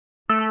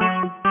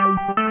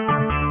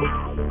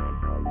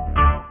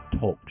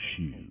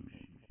shoes.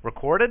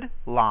 Recorded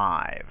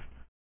live.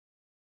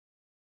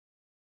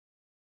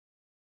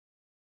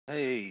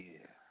 Hey,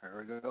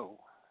 there we go.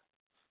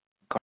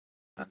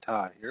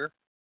 Todd here.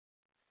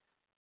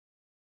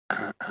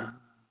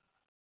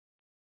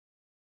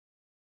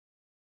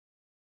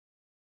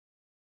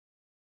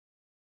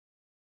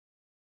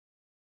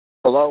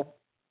 Hello.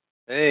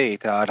 Hey,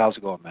 Todd, how's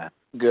it going, man?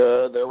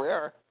 Good. There we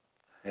are.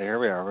 There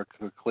we are.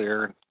 We're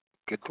clear and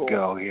good Cool. to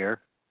go here.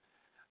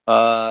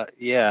 Well,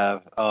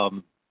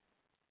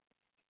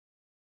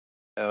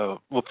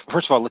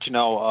 first of all, I'll let you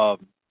know,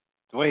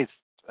 the way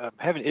I'm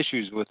having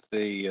issues with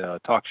the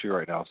talk show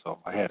right now, so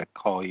I had to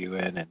call you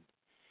in, and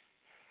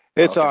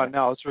it's on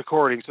now. It's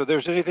recording. So if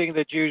there's anything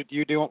that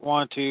you don't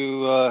want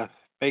to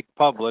make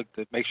public,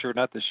 that make sure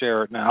not to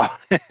share it now.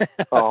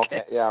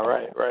 Okay. Yeah.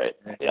 Right.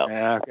 Yep.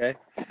 Yeah. Okay.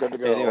 Good to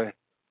go. Anyway,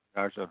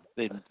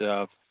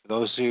 for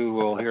those who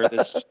will hear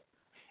this,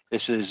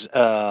 this is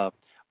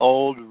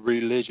old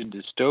religion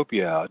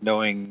dystopia,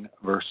 knowing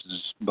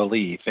versus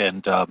belief,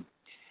 and some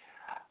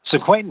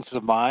acquaintances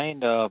of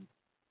mine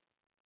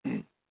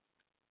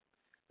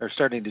are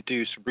starting to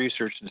do some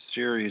research and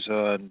series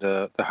on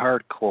the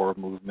hardcore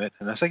movement,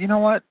 and I was like, you know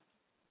what?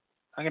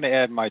 I'm going to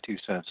add my 2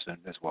 cents in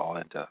as well.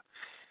 And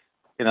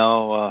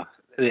the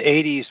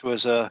 '80s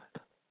was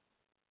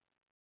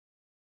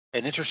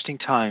an interesting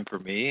time for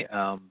me,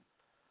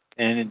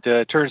 and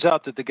it turns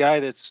out that the guy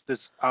that's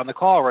on the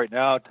call right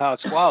now, Todd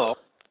Swalla,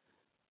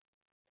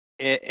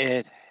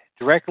 it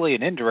directly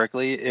and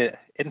indirectly it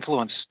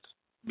influenced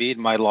me in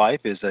my life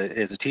as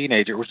a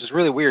teenager, which is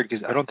really weird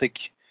because I don't think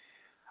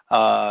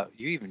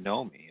you even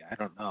know me. I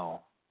don't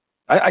know.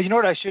 You know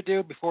what I should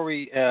do before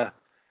we?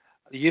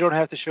 You don't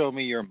have to show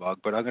me your mug,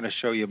 but I'm going to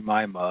show you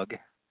my mug,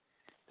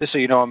 just so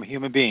you know I'm a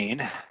human being.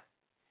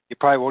 You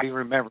probably won't even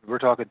remember. We were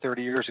talking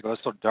 30 years ago.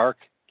 It's so dark.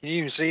 Can you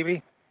even see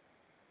me?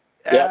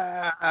 Yep.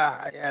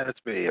 Yeah, that's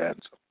me. Man.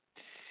 So,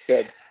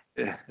 good.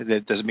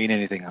 It doesn't mean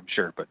anything, I'm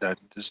sure, but that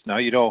just now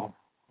you know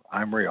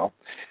I'm real.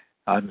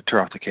 I'm going to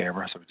turn off the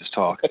camera so we just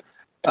talk.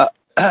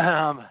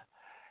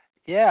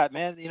 Yeah,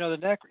 man.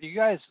 The you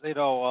guys. I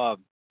don't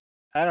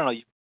know.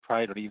 You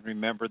probably don't even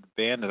remember the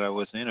band that I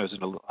was in. I was in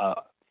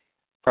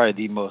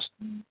probably the most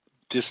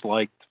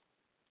disliked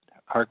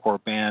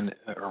hardcore band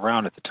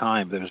around at the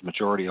time. There was a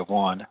majority of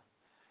one.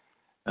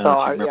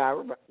 I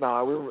remember.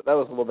 No, that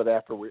was a little bit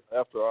after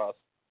us.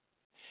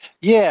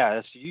 Yeah,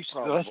 that's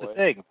the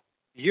thing.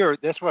 You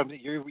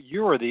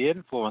were the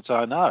influence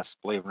on us,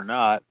 believe it or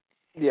not.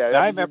 Yeah,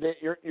 I remember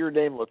your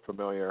name looked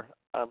familiar.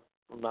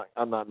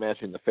 I'm not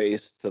matching the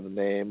face to the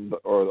name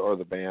or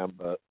the band,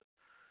 but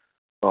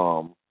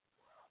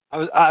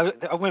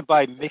I went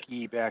by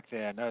Mickey back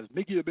then. I was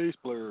Mickey the bass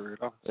player.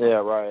 So. Yeah,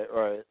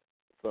 right.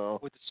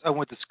 So I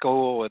went to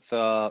school with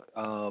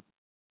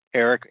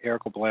Eric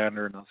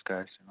Blander and those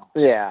guys.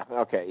 Yeah.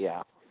 Okay.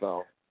 Yeah.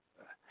 So.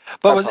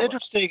 But what's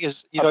interesting is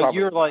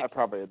you're like I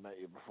probably had met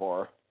you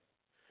before.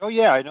 Oh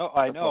yeah, I know.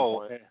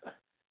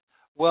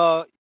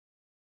 Well,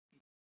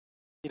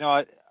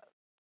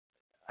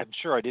 I'm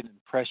sure I didn't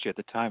impress you at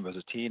the time as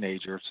a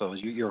teenager. So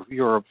you're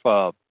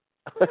probably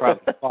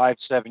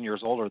 5-7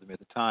 years older than me at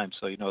the time.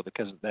 So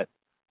because of that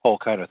whole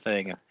kind of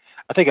thing. And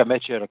I think I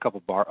met you at a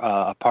couple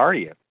a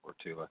party or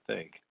two. I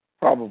think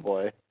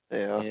probably.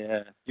 Yeah.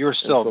 Yeah, you were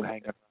still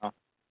hanging around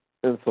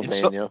in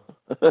Sylvania.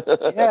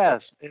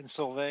 Yes, in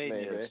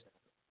Sylvania. Maybe.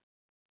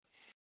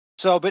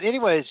 So, but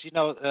anyways,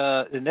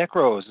 the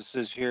Necros.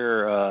 This is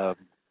here.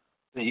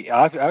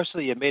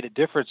 Obviously, you made a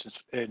difference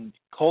in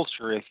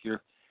culture if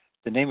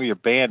the name of your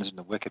band is in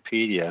the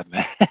Wikipedia.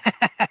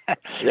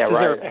 Yeah,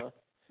 right.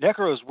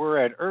 Necros were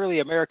an early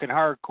American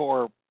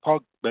hardcore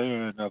punk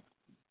band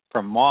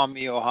from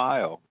Maumee,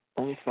 Ohio.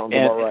 Sounds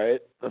about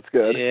right. That's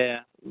good. Yeah,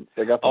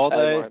 they got the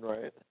tagline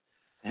right.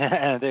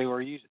 And they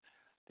were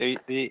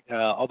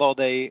although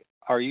they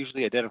are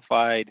usually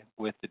identified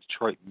with the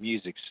Detroit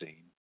music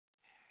scene.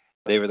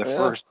 They were the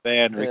first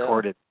band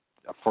recorded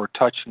for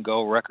Touch and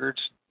Go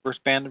Records.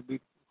 First band to be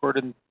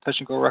recorded in Touch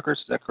and Go Records.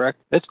 Is that correct?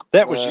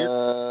 That was your.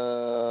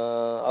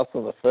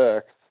 Also the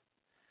Fix.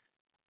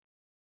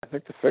 I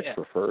think the Fix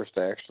were first,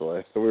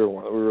 actually. So we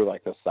were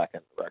like the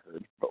second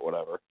record, but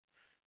whatever.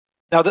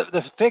 Now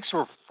the Fix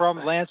were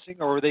from Lansing,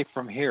 or were they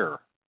from here?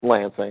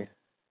 Lansing.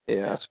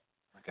 Yeah.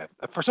 Okay.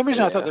 For some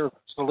reason, I thought they were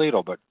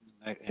Toledo, but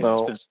it's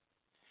been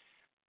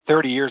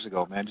 30 years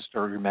ago, man. Just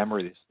to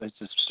remember this. It's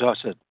just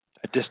such a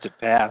distant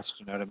past,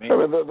 you know what I mean? There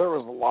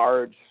was a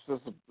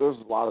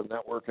lot of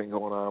networking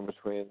going on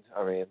between,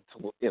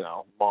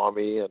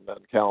 Maumee and then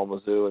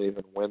Kalamazoo and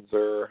even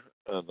Windsor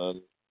and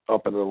then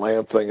up into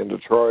Lansing and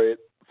Detroit.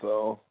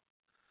 So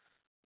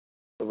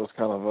it was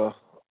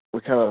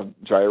we kind of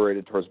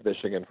gyrated towards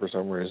Michigan for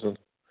some reason.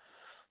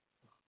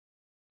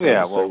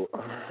 Yeah,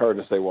 hard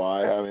to say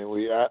why. I mean,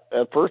 we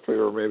at first we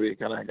were maybe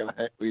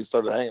we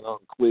started hanging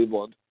out in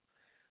Cleveland,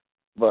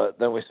 but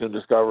then we soon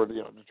discovered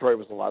Detroit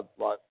was a lot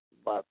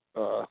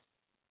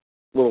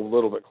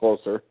little bit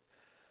closer,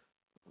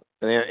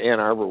 and Ann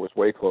Arbor was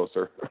way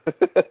closer.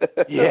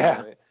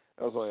 Yeah,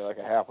 that was only like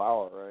a half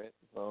hour, right?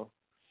 So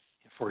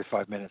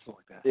 45 minutes,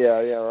 something like that.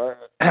 Yeah, right.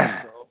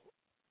 So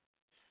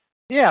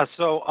Yeah.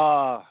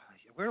 So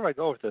where do I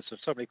go with this?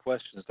 There's so many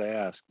questions to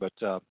ask, but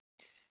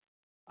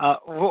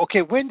well,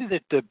 okay. When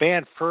did the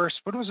band first?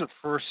 When was it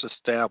first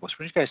established?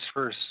 When did you guys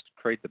first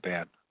create the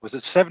band? Was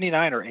it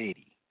 79 or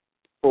 80?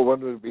 Well, when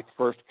did we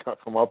first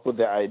come up with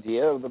the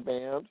idea of the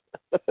band?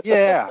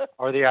 Yeah,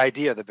 or the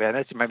idea of the band.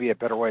 That might be a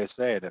better way of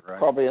saying it, right?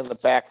 Probably in the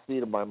back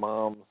seat of my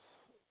mom's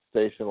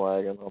station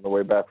wagon on the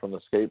way back from the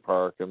skate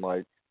park in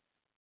like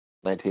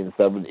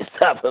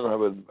 1977, I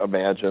would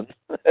imagine.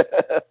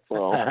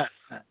 So,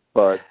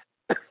 but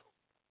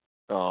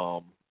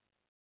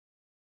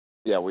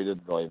yeah, we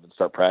didn't really even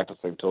start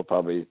practicing until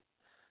probably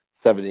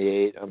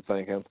 78. I'm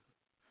thinking,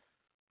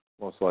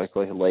 most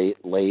likely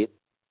late.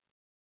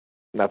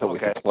 Not that we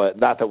could play.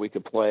 Not that we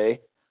could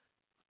play,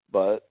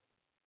 but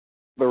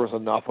there was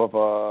enough of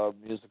a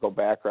musical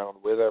background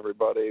with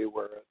everybody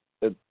where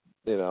it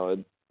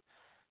didn't.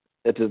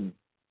 At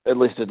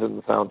least it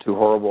didn't sound too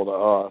horrible to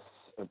us.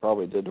 It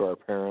probably did to our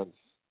parents.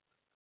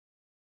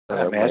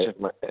 I imagine.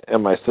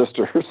 My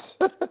sisters.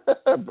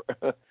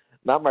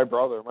 Not my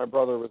brother. My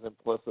brother was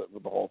implicit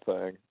with the whole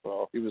thing,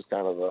 so he was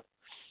kind of the.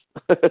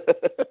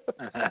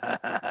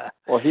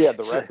 Well, he had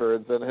the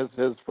records, and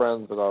his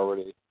friends had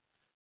already.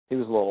 He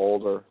was a little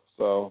older,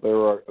 so they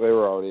were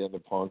already into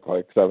punk,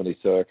 like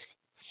 76.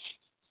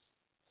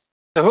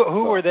 So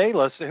who were they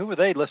listening? Who were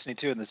they listening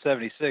to in the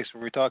 '76?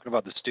 Were we talking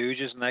about the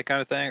Stooges and that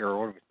kind of thing, or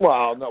what?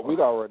 Well, no,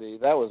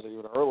 that was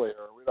even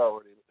earlier. We'd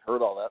already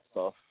heard all that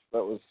stuff.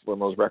 That was when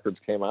those records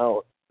came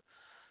out.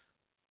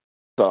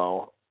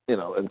 So,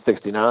 in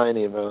 '69,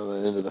 even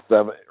and into the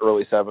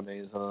early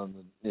 '70s,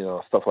 and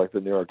stuff like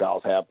the New York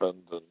Dolls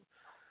happened.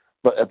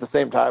 But at the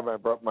same time, my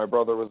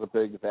brother was a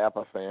big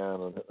Zappa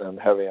fan and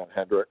heavy on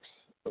Hendrix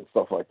and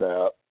stuff like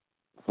that.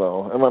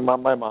 So, and my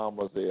mom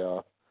was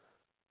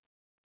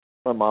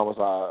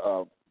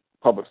a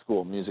public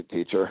school music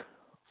teacher.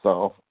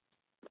 So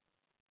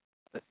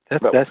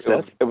it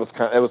was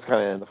kind of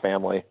in the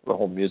family, the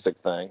whole music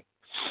thing.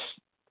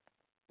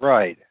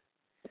 Right.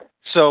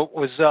 So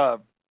was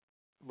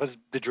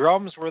the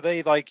drums, were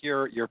they like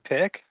your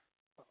pick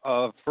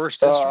of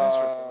first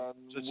instruments?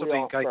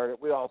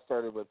 We all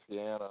started with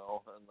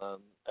piano, and then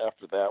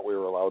after that we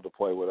were allowed to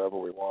play whatever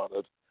we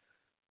wanted.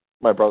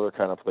 My brother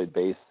kind of played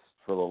bass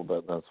for a little bit,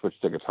 and then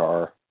switched to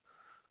guitar.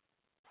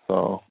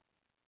 So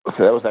that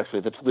was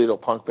actually the Toledo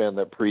punk band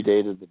that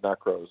predated the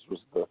Necros.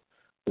 Was the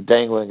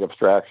Dangling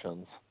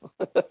Abstractions.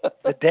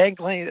 The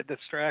Dangling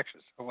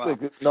Abstractions. Oh, wow.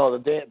 No,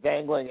 the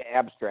Dangling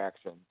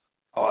Abstractions.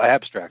 Oh,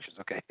 Abstractions.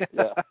 Okay.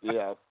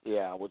 Yeah.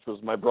 Which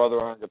was my brother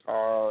on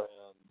guitar,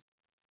 and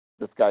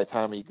this guy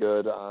Tommy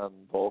Good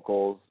on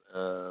vocals,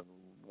 and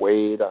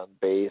Wade on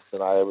bass,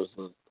 and I was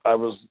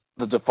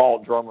the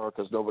default drummer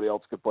because nobody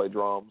else could play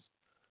drums.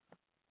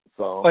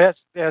 So. Well,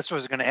 that's what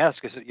I was going to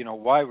ask. Is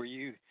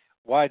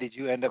why did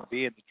you end up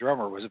being the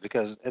drummer? Was it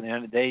because at the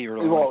end of the day you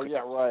were? Well, yeah,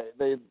 right.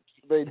 They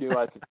knew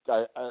I could.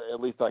 At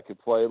least I could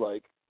play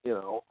like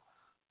a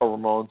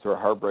Ramones or a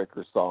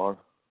Heartbreakers song.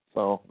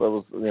 So that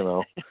was and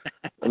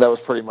that was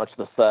pretty much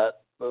the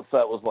set. The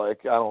set was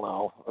like, I don't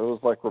know. It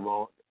was like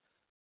Ramone.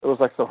 It was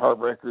like some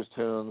Heartbreakers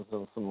tunes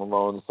and some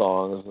Ramones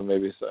songs and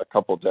maybe a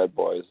couple Dead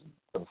Boys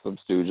and some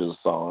Stooges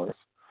songs,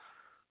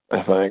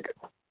 I think.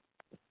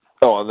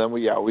 Oh, and then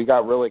we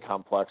got really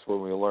complex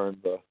when we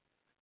learned the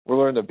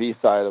B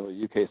side of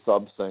a UK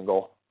sub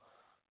single,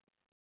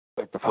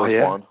 like the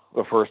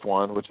first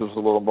one, which was a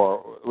little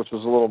more. It was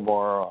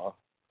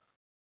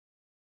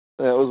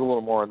a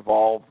little more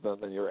involved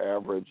than your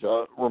average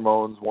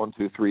Ramones 1,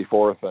 2, 3,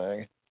 4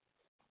 thing.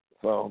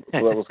 So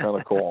that was kind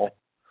of cool.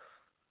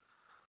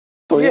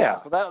 So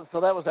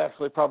that was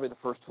actually probably the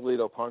first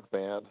Toledo punk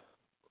band,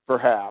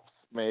 perhaps,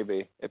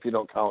 maybe, if you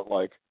don't count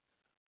like,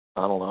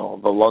 I don't know,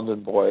 the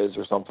London Boys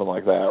or something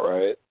like that,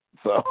 right?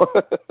 So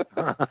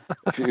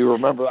if you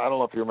remember, I don't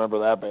know if you remember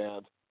that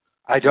band.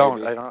 I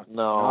don't.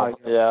 No,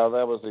 yeah,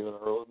 that was even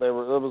early.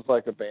 It was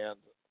like a band.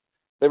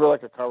 They were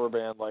like a cover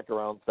band, like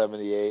around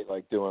 '78,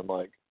 like doing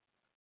like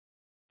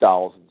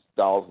Dolls and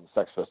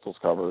Sex Pistols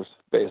covers,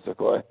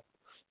 basically.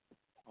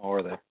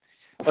 Or they?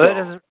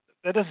 Well,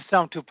 that doesn't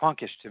sound too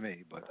punkish to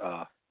me, but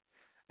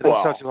it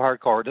doesn't sound too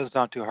hardcore. It doesn't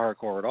sound too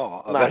hardcore at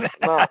all. Not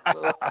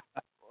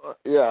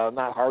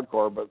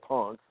hardcore, but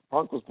punk.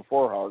 Punk was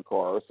before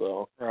hardcore,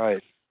 so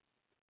right.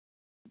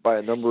 By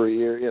a number of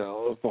years, it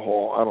was the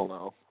whole. I don't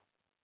know.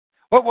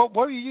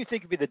 What do you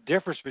think would be the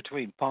difference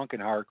between punk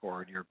and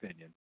hardcore, in your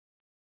opinion?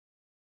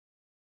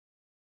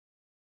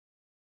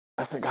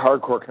 I think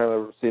hardcore kind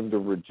of seemed to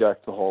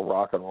reject the whole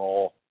rock and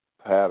roll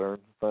pattern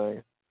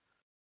thing.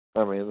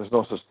 I mean, there's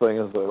no such thing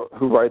as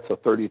who writes a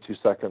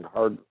 32-second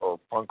hard or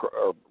punk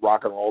or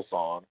rock and roll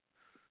song,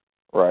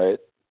 right?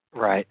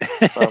 Right.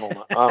 I don't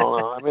know.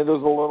 I mean,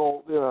 there's a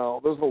little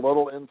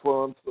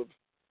influence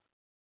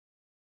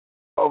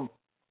of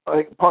I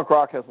think punk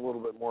rock has a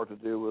little bit more to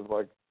do with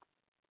like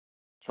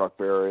Chuck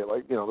Berry,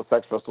 like the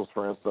Sex Pistols,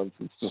 for instance.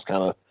 It's just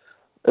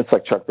it's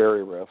like Chuck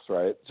Berry riffs,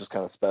 right? Just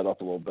kind of sped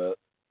up a little bit.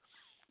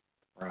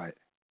 Right.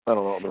 I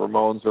don't know. The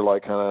Ramones are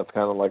like kind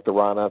of like the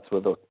Ronettes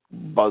with a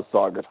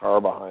buzzsaw guitar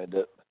behind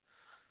it.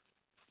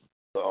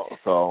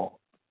 So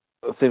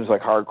it seems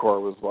like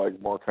hardcore was like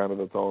more kind of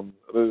its own.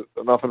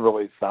 Nothing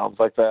really sounds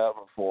like that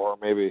before.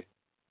 Maybe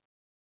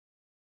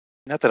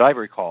Not that I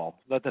recall.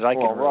 Not that I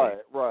can. Right.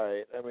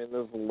 I mean,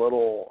 there's a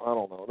little. I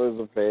don't know. There's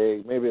a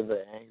vague. Maybe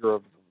the anger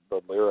of the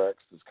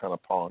lyrics is kind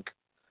of punk,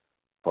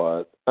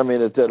 but I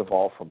mean, it did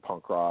evolve from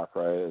punk rock,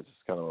 right? It's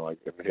just kind of like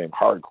it became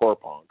hardcore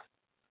punk.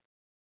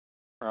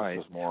 Right. It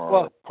was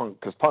more punk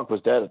because punk was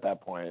dead at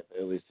that point,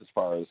 at least as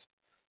far as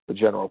the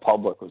general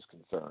public was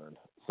concerned.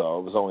 So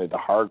it was only the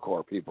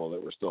hardcore people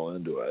that were still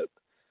into it.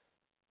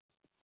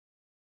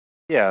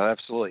 Yeah,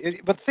 absolutely.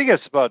 But the thing is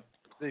about,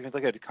 if you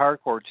look at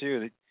hardcore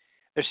too,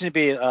 there seemed to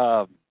be,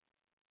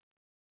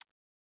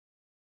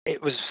 it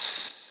was,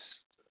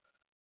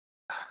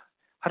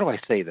 how do I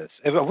say this?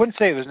 I wouldn't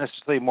say it was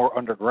necessarily more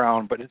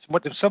underground, but in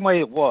some way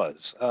it was.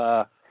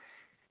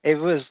 It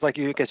was, like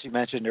you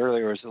mentioned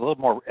earlier, it was a little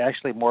more,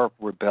 actually more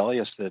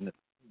rebellious than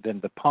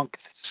the punk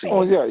scene.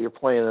 Oh yeah, you're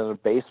playing in a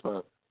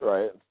basement,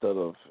 right? Instead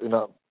of,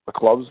 the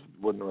clubs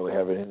wouldn't really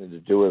have anything to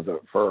do with it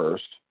at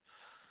first.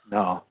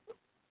 No.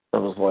 It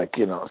was like,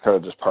 it's kind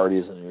of just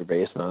parties in your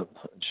basement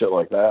and shit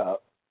like that.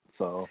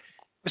 So,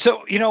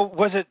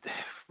 was it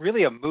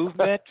really a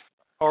movement,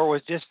 or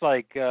was just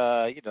like,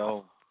 just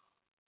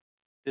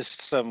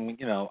some,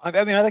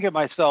 I mean, I look at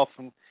myself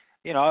and,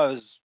 I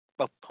was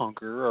a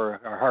punker or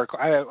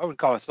hardcore. I wouldn't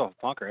call myself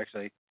a punker,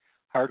 actually.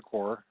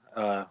 Hardcore.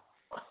 Oh,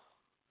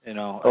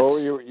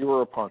 you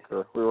were a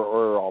punker. We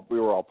were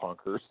all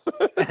punkers.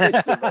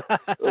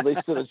 At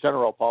least to the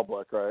general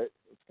public, right?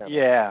 It's kind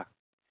of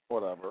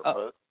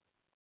whatever.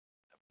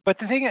 But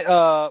the thing,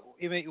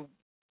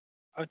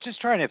 I'm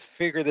just trying to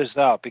figure this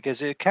out because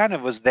it kind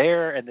of was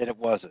there and then it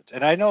wasn't.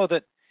 And I know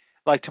that,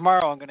 like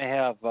tomorrow, I'm going to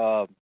have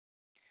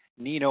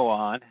Nino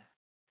on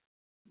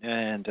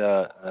and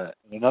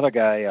another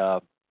guy.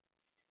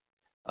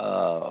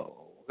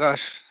 Gosh,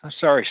 I'm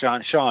sorry,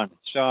 Sean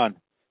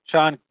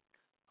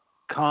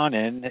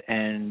Conan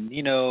and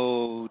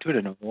Nino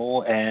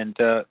Tudino, and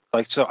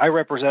so I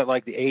represent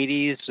like the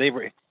 '80s.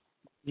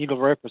 Nino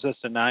represents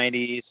the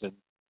 '90s, and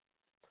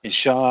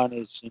Sean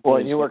is. Well,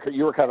 and you were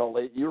kind of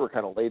late. You were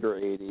kind of later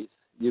 '80s.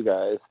 You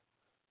guys.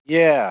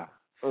 Yeah.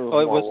 It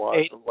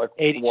was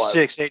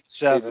 86,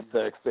 87.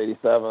 86,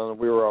 87.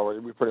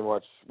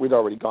 We'd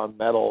already gone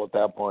metal at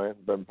that point.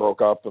 Then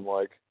broke up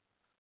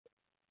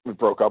we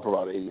broke up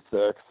about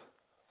 86,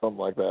 something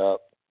like that.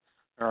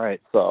 All right.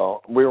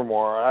 So we were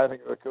more. I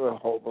think the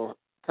whole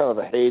kind of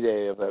the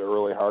heyday of that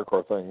early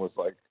hardcore thing was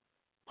like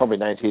probably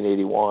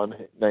 1981,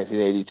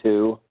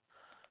 1982.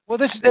 Well,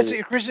 that's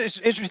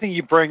interesting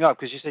you bring up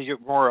because you say you're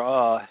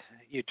more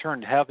you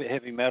turned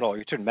heavy metal.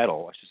 You turned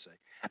metal, I should say.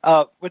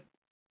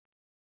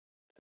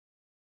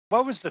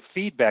 What was the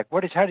feedback?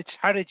 How did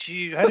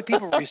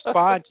people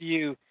respond to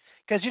you?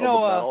 Because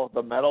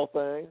the metal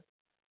thing.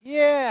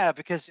 Yeah,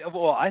 because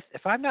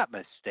if I'm not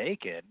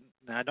mistaken,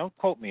 now don't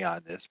quote me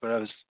on this, but I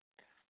was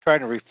trying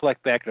to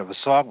reflect back to a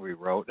song we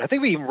wrote. I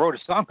think we even wrote a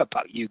song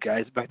about you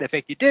guys, but I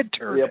think you did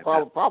turn. Yeah,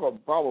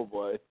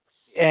 probably.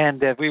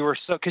 And we were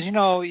so because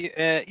how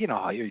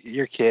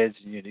you're kids,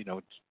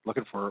 and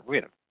looking for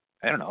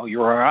I don't know,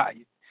 you're all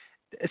right.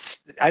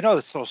 I know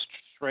it's so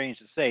strange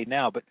to say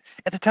now, but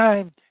at the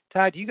time,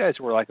 Todd, you guys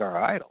were like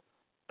our idol.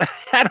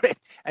 I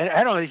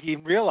don't think you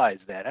even realize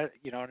that.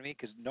 You know what I mean?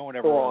 Because no one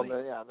ever really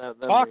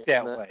talked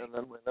that way. And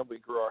then we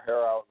grew our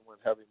hair out and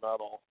went heavy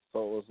metal. So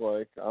it was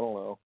like, I don't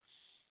know.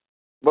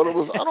 But it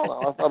was, I don't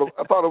know.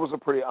 I thought it was a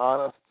pretty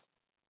honest.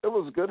 It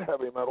was good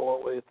heavy metal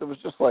at least. It was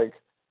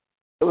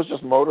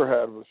just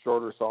Motorhead with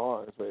shorter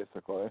songs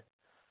basically,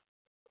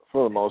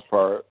 for the most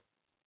part.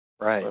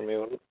 Right. I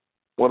mean,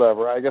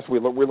 whatever. I guess we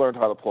learned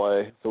how to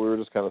play, so we were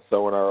just kind of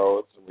sowing our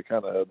oats, and we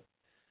kind of had.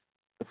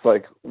 It's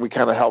like we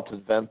kind of helped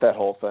invent that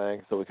whole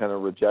thing, so we kind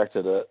of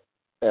rejected it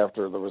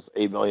after there was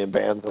 8 million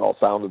bands that all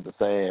sounded the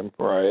same,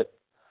 right?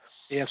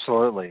 Yeah,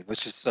 absolutely.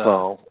 Which is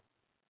if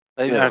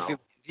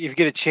you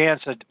get a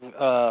chance,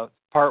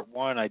 part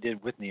one I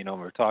did with Nino,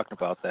 we were talking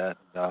about that.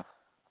 I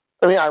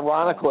mean,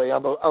 ironically,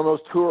 on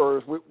those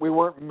tours, we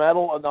weren't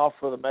metal enough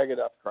for the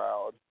Megadeth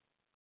crowd,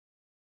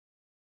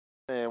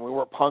 and we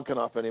weren't punk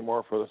enough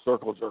anymore for the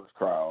Circle Jerks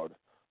crowd,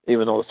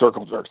 even though the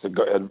Circle Jerks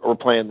were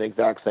playing the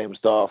exact same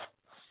stuff.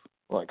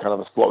 Like kind of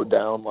a slowed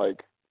down,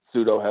 like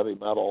pseudo heavy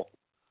metal,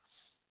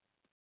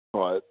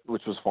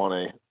 which was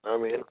funny. I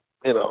mean,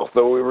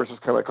 so we were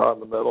just kind of caught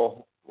in the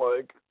middle.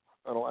 Like,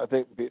 I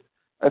think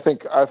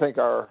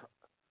our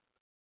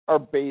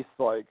base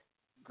like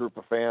group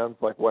of fans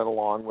like went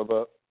along with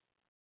it,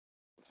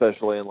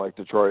 especially in like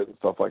Detroit and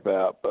stuff like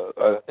that. But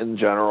in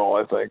general,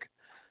 I think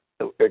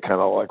it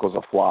kind of like was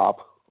a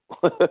flop.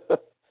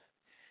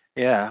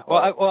 Yeah.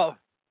 Well,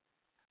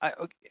 I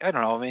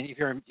don't know. I mean,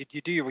 if you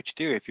do what you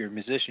do, if you're a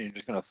musician, you're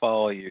just going to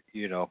follow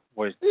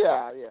what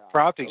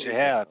promptings you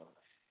have.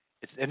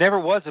 It never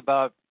was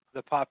about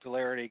the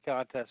popularity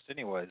contest,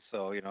 anyway.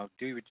 So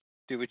do what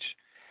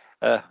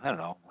I don't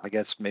know. I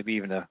guess maybe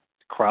even a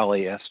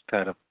Crowley-esque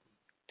kind of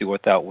do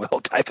what thou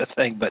will type of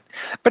thing, but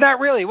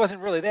not really. It wasn't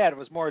really that. It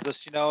was more just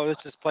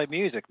let's just play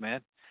music,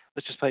 man.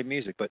 Let's just play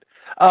music. But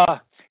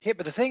but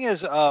the thing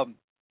is,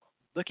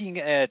 looking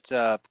at,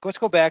 let's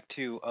go back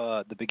to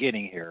the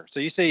beginning here. So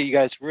you say you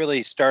guys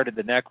really started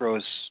the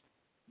Necros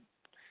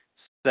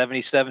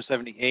 77,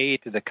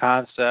 78, the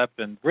concept,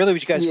 and really,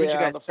 when you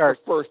guys start?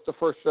 The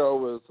first show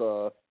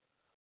was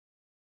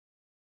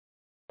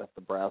at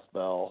the Brass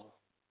Bell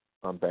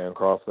on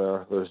Bancroft.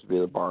 There used to be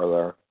the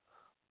bar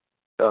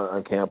there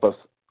on campus.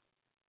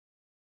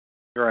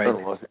 Right. I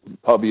don't know,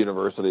 Pub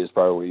University is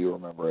probably what you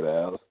remember it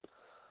as.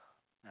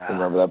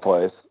 Remember that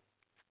place?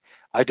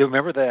 I do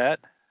remember that.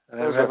 I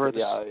remember it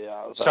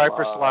was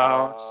Cypress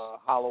Lounge.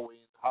 Halloween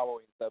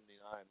 79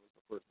 was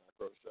the first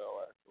Necro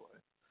show,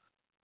 actually.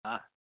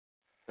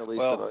 At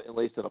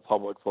least in a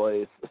public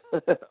place.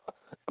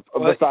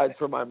 Besides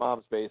from my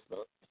mom's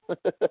basement.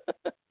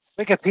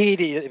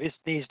 Wikipedia just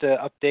needs to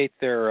update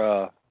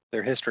their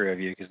history of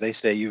you, because they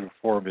say you were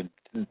formed in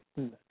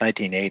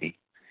 1980.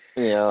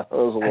 Yeah, it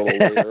was a little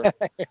later.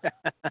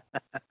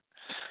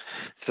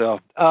 So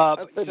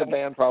I'd say the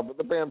band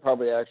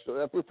probably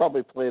actually, we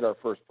probably played our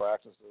first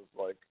practices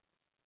like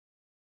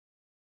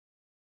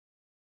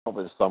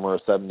probably the summer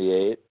of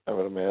 '78, I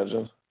would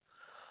imagine.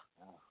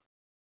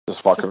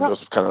 Just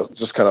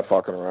kind of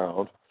fucking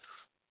around.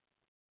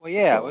 Well,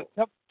 yeah.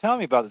 Tell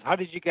me about this. How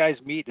did you guys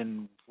meet,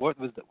 and what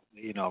was the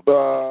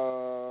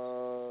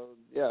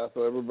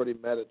so everybody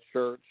met at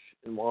church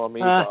in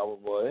Maumee,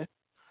 probably.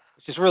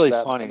 Which is really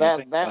funny.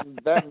 That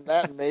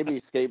and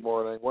maybe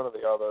skateboarding, one or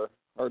the other.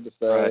 Hard to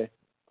say. Right.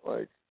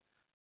 Like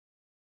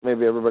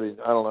maybe everybody.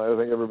 I don't know. I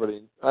think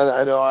everybody.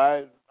 I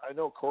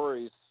know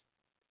Corey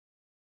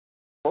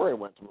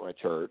went to my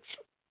church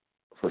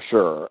for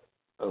sure.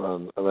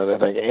 And then I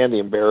think Andy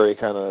and Barry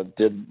kind of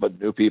did, but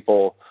knew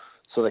people,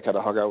 so they kind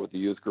of hung out with the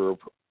youth group,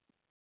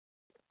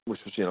 which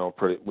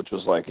was which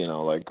was like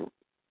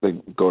they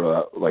go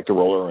to like the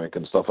roller rink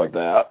and stuff like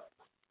that.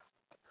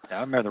 Yeah,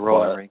 I remember the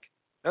roller rink.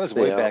 That was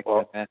way back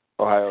then, man.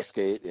 Ohio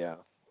Skate, yeah,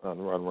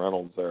 on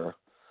Reynolds there.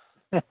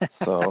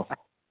 So.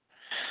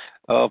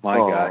 Oh my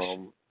gosh.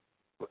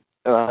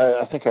 And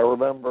I think I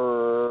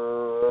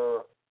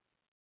remember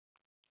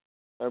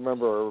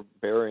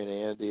Barry and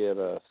Andy at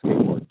a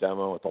skateboard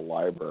demo at the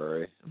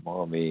library in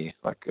Maumee.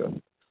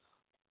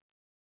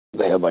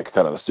 They had like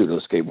kind of a pseudo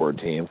skateboard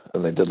team,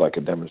 and they did like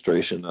a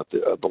demonstration at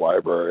the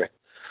library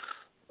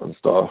and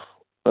stuff.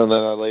 And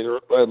then I later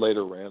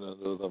ran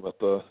into them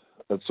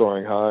at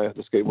Soaring High,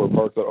 the skateboard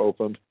park that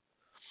opened.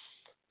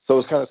 So it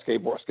was kind of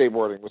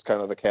skateboarding was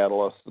kind of the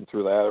catalyst, and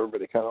through that,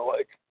 everybody kind of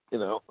like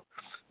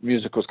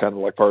music was kind of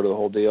like part of the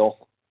whole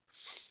deal.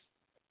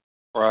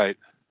 Right.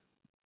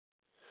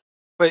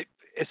 But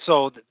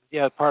so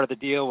part of the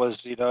deal was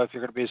if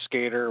you're going to be a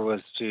skater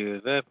was to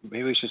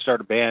maybe we should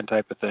start a band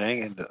type of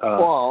thing, and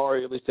or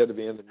at least had to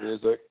be into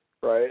music,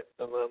 right?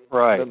 And then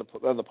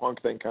then the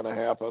punk thing kind of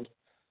happened.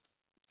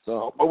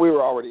 So, but we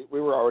were already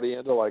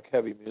into like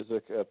heavy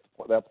music at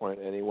that point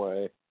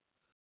anyway,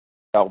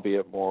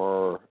 albeit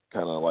more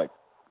kind of like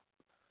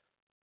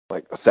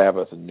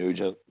Sabbath and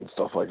Nugent and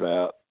stuff like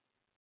that.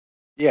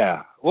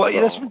 Yeah, well,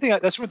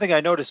 that's one thing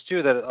I noticed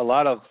too, that a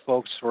lot of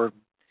folks were.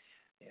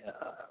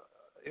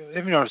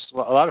 Have you noticed a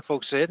lot of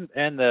folks in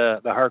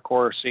the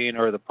hardcore scene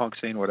or the punk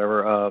scene,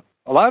 whatever? A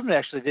lot of them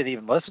actually didn't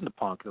even listen to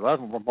punk. A lot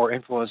of them were more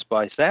influenced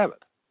by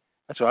Sabbath.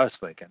 That's what I was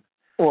thinking.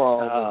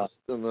 Well,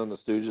 and then the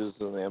Stooges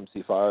and the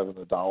MC5 and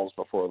the Dolls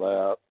before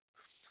that,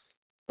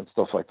 and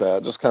stuff like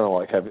that. Just kind of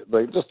like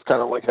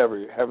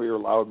heavier,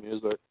 loud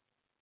music.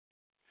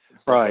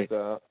 Right. Like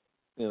that.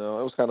 It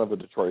was kind of a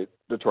Detroit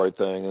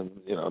thing, and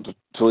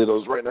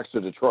Toledo's right next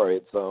to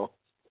Detroit, so.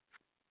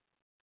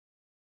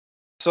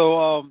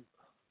 So,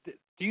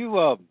 do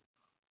you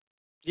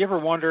ever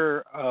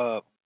wonder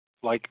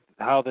like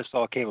how this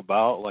all came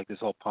about, like this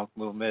whole punk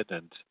movement,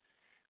 and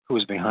who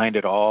was behind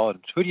it all, and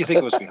who do you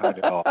think was behind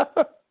it all?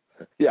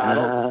 Yeah, I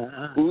don't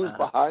know. Who's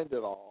behind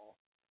it all?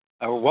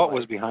 Or what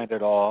was behind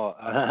it all?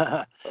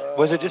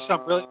 Was it just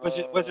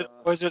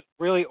was it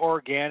really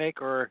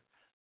organic, or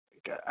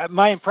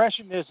my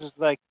impression is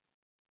like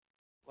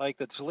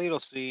the Toledo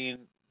scene,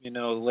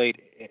 late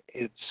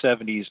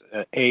 70s,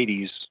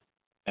 80s,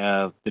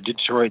 the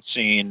Detroit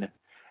scene.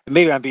 And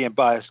maybe I'm being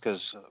biased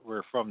because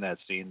we're from that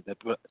scene.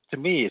 But to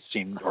me, it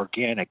seemed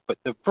organic. But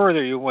the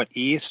further you went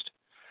east,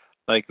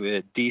 like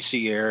the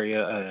D.C.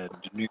 area and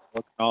New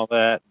York and all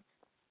that,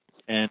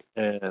 and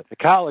the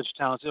college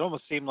towns, it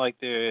almost seemed like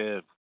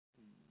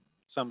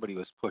somebody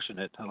was pushing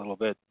it a little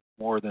bit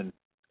more than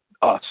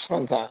us.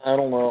 Sometimes, I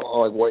don't know,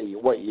 like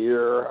what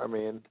year. I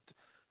mean,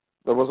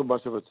 there was a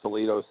bunch of a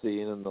Toledo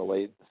scene in the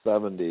late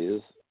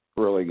 70s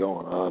really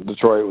going on.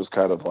 Detroit was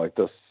kind of like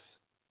this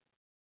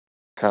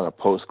kind of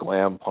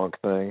post-glam punk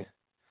thing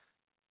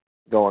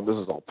going. This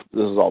is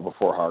all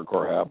before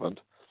hardcore happened.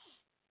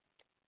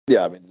 Yeah,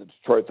 I mean, the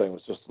Detroit thing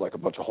was just like a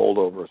bunch of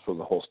holdovers from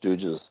the whole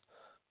Stooges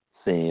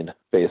scene,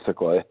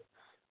 basically.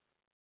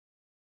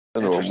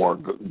 And there were more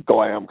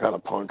glam kind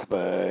of punk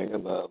thing,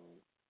 and then,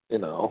 I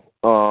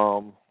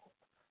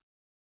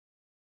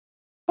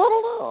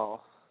don't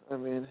know. I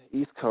mean,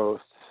 East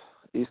Coast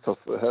had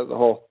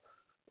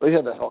we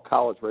had the whole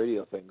college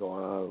radio thing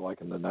going on,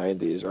 like in the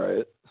 90s,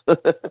 right?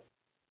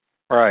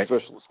 Right.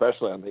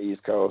 especially on the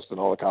East Coast and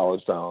all the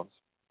college towns.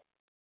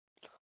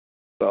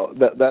 So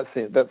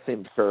that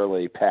seemed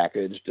fairly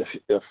packaged,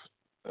 if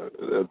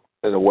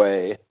in a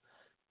way.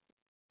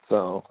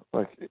 So,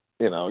 like,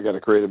 we got to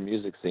create a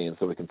music scene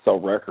so we can sell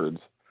records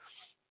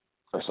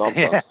or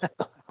something,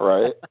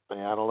 right? I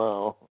mean, I don't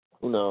know.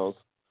 Who knows?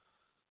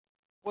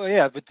 Well,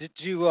 yeah, but did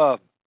you?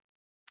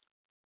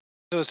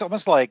 So it's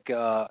almost like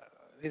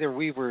either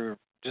we were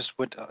just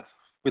went.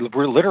 We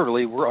were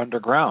literally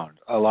underground.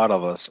 A lot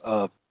of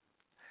us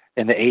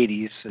in the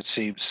 '80s, it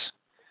seems.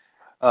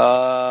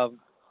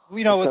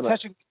 With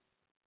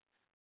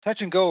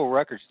Touch and Go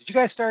Records. Did you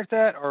guys start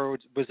that, or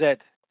was that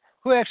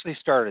who actually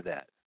started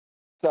that?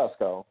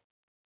 Tesco.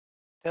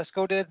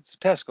 Tesco did.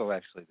 Tesco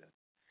actually did.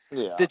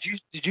 Yeah.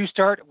 Did you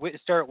start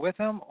with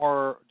him,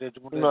 or did?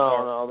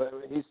 No.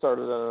 He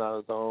started it on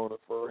his own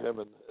for him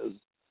and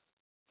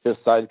his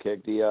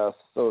sidekick DS.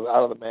 So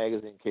out of the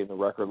magazine came the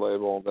record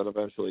label, and then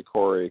eventually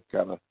Corey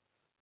kind of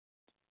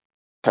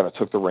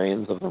took the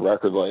reins of the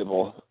record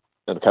label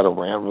and kind of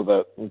ran with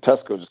it. And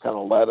Tesco just kind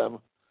of let him,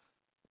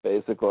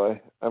 basically.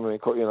 I mean,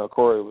 Corey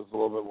was a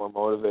little bit more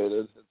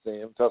motivated, it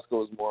seemed.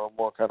 Tesco was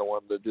more kind of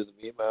wanted to do the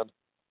meat man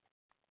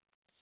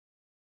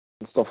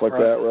and stuff like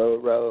that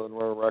rather than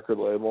run a record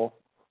label.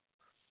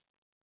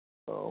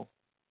 So,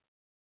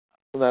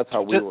 and that's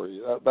how we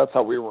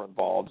were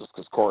involved, just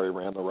because Corey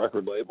ran the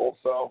record label.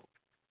 So,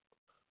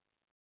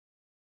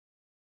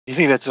 you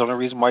think that's the only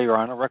reason why you're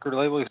on a record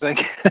label? You think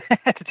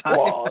at the time?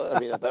 Well, I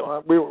mean,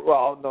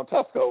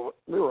 Tesco.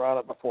 We were on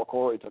it before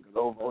Corey took it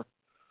over.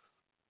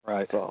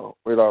 Right. So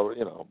we'd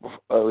already,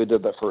 we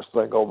did that first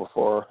single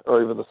before,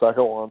 or even the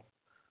second one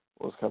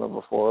was kind of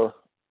before.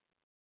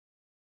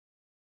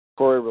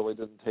 Corey really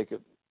didn't take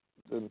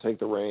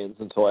the reins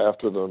until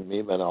after the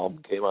Me Men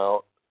album came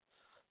out.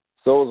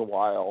 So it was a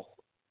while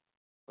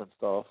and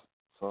stuff.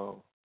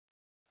 So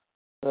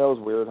that was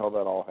weird how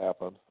that all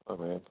happened. I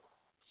mean,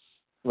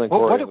 and then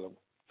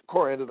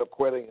Corey ended up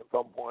quitting at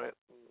some point.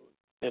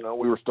 We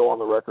were still on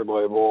the record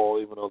label,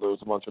 even though there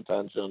was a bunch of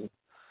tension.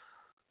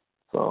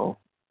 So.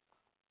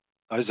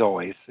 As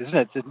always, isn't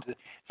it? It's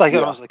like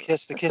almost the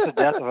kiss of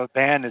death of a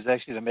band is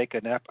actually to make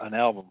an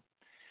album.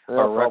 Yeah,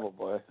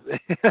 probably.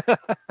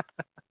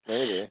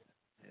 Maybe.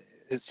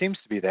 It seems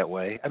to be that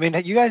way. I mean,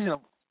 you guys,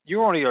 you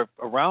were only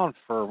around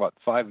for what,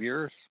 5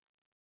 years,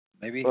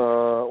 maybe?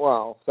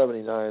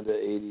 79 to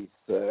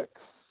 86.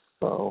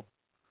 So.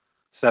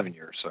 7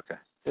 years, okay.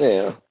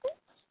 Yeah.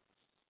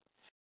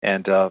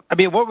 And I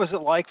mean, what was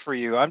it like for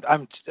you?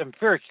 I'm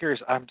very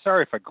curious. I'm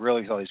sorry if I grill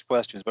you with all these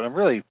questions, but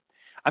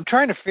I'm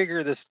trying to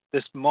figure this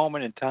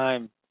moment in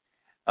time,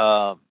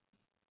 not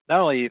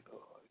only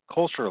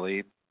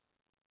culturally,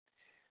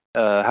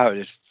 how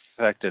it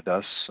affected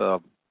us,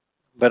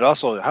 but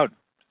also how it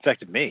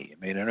affected me. I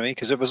mean, you know what I mean?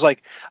 Because it was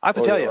like, I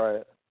can tell you,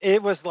 right.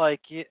 It was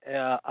like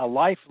a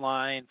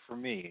lifeline for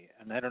me.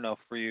 And I don't know,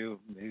 for you,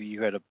 maybe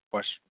you had a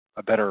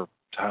better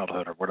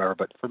childhood or whatever,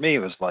 but for me, it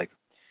was like,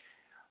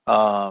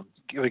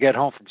 we get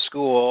home from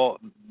school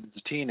as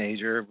a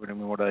teenager.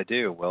 What did I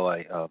do? Well,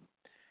 I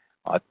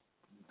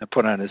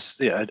put on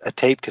a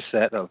tape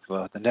cassette of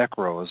the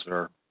Necros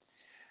or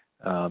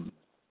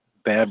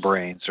Bad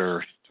Brains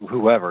or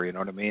whoever, you know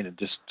what I mean, and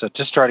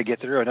just try to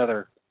get through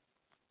another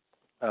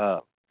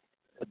a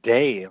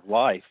day of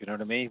life, you know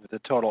what I mean, with the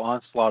total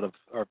onslaught of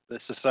the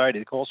society,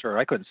 the culture.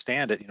 I couldn't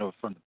stand it,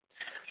 from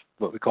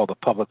what we call the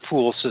public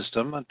fool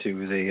system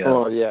to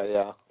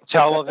the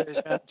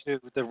television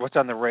to what's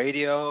on the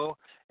radio.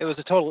 It was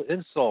a total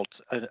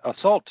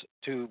assault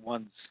to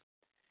one's.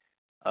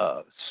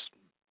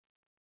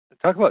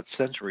 Talk about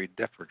sensory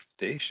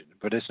deprivation,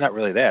 but it's not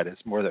really that.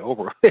 It's more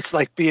it's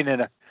like being in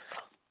a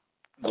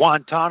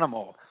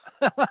Guantanamo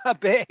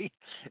Bay,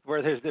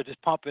 where they're just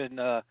pumping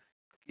the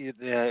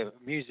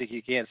music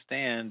you can't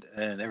stand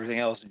and everything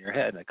else in your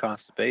head on a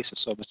constant basis.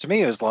 So, but to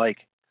me, it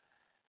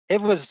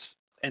was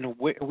in a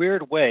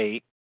weird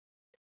way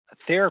a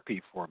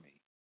therapy for me.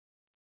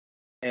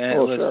 And it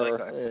was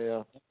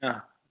sure.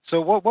 Yeah.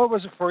 So what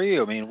was it for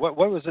you? I mean, what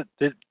was it?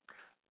 It's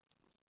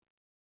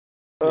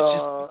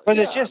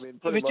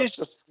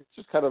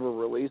just kind of a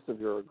release of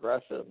your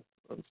aggression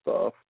and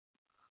stuff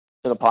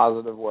in a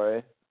positive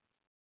way,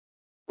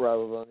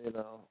 rather than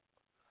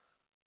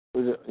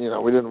we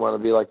didn't want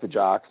to be like the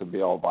jocks and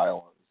be all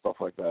violent and stuff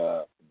like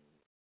that.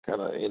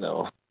 Kind of,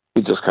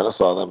 we just kind of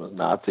saw them as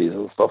Nazis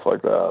and stuff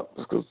like that,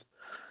 just because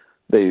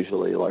they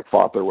usually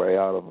fought their way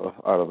out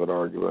of an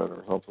argument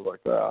or something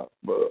like that.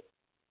 But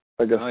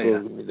I guess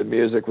the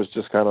music was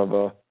just kind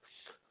of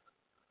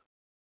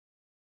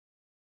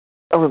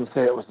I wouldn't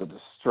say it was a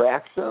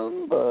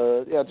distraction,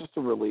 but yeah, just a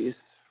release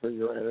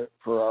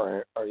for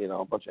our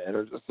a bunch of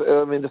energy.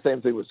 I mean, the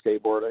same thing with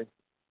skateboarding,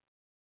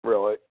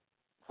 really.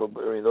 So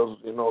I mean, those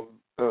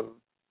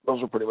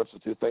are pretty much the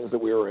two things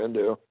that we were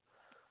into.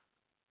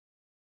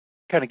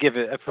 Kind of give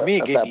it for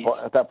me.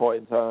 At that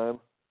point in time,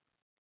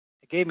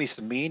 it gave me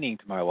some meaning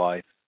to my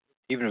life,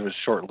 even if it was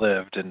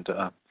short-lived. And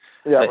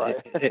right.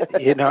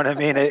 You know what I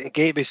mean. It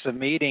gave me some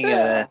meaning.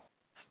 Yeah.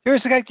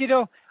 Here's the guy,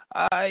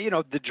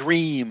 the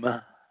dream.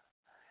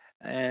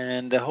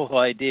 and the whole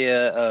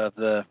idea of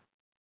the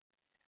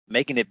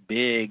making it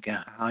big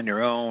on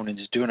your own and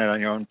just doing it on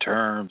your own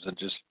terms this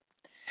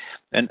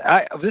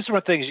is one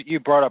of the things you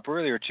brought up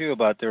earlier too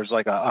about there's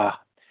like a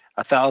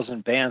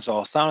 1,000 bands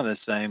all sounding the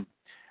same,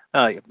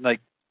 the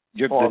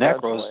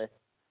Necros.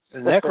 The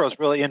Necros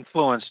really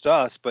influenced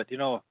us, but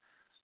when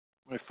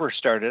we first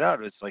started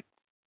out, it's like,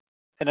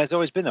 and it's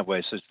always been that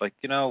way. So it's like,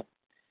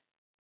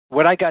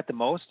 what I got the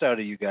most out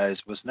of you guys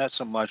was not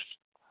so much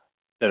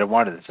that I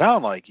wanted to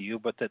sound like you,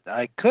 but that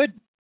I could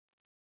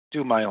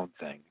do my own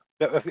thing.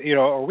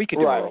 Or we could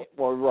do right.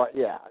 Well, right,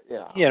 yeah.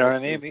 You know what I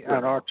mean?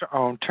 On our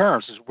own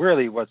terms is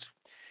really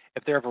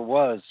if there ever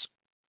was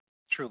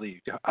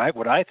truly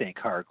what I think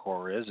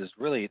hardcore is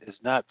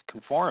not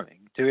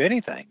conforming to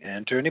anything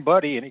and to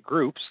anybody, any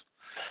groups,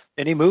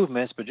 any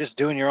movements, but just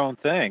doing your own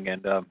thing.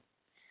 And but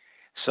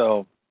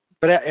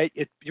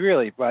it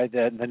really by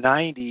the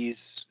 90s,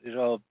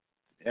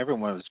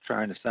 everyone was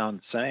trying to sound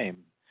the same.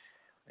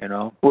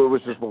 Well, it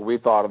was just what we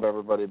thought of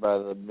everybody by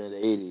the mid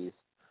 80s.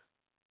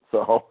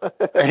 So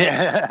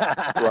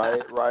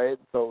right.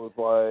 So it was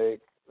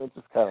like it's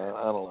just kind of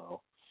I don't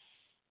know.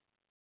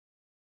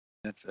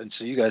 And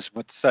so you guys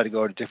decided to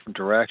go in a different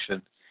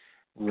direction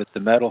with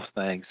the metal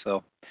thing.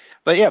 So,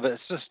 but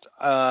it's just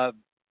tell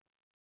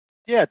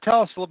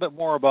us a little bit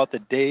more about the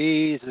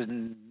days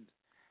and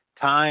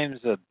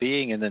times of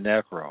being in the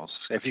Necros,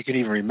 if you can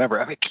even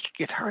remember. I mean,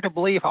 it's hard to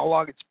believe how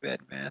long it's been,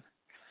 man.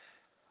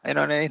 You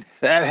know what I mean?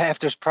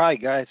 There's probably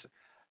guys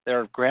that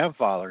are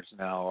grandfathers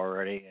now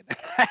already.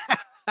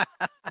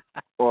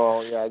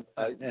 Well, yeah,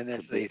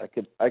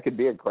 I could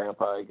be a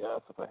grandpa, I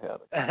guess, if I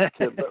had a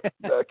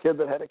kid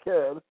that had a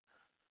kid.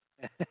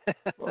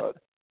 But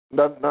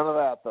none of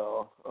that,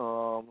 though.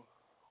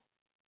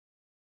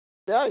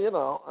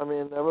 I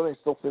mean, everything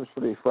still seems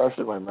pretty fresh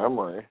in my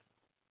memory.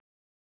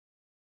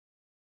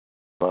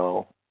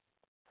 So,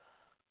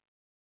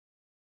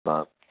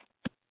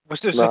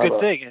 which is a good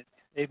thing.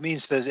 It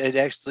means that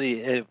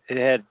it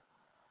had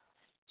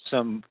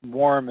some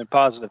warm and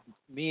positive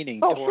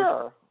meaning. Oh,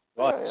 sure.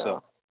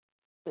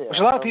 Yeah, which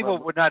a lot of people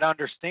would not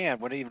understand,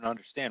 wouldn't even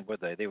understand, would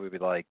they? They would be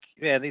like,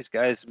 man, these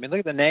guys, I mean, look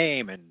at the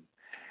name and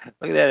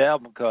look at that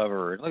album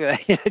cover and look at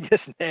that,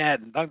 just that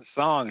and look at the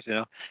songs,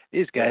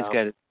 These guys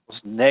got the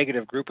most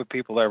negative group of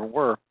people there ever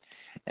were.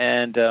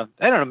 And I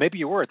don't know, maybe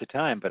you were at the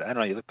time, but I don't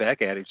know, you look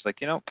back at it, it's like,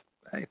 there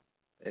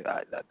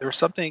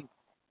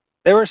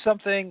was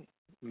something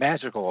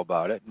magical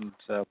about it. And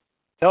so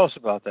tell us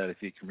about that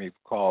if you can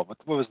recall.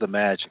 What was the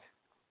magic?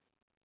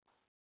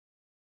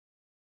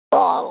 Oh,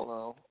 I don't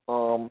know.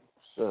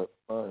 Shit.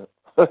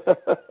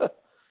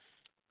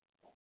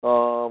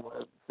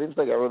 It seems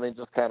like everything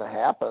just kind of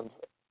happened.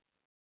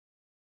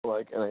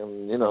 Like,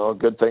 and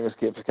good things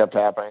kept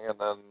happening, and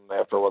then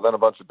then a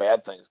bunch of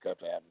bad things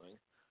kept happening.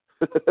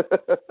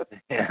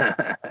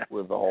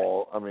 With the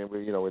whole, I mean, we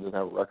didn't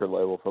have a record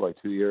label for like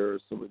 2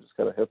 years, so we just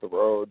kind of hit the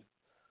road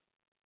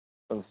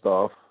and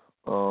stuff.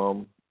 I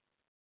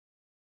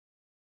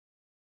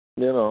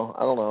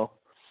don't know.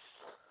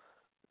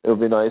 It would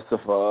be nice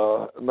if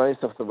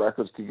the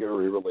records could get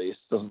re-released.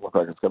 Doesn't look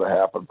like it's going to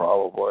happen,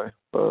 probably,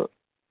 but.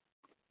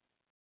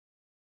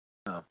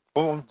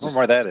 Well,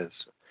 more that is.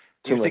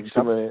 Too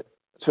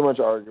much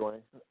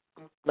arguing.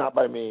 Not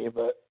by me,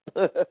 but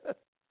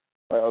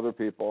by other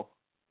people.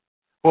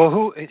 Well,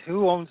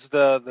 who owns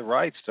the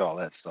rights to all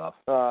that stuff?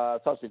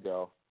 Touch and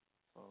Go.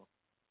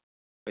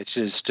 Which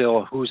is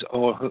still who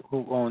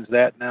owns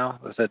that now?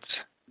 Is that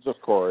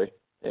just Corey?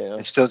 Yeah.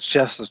 It's still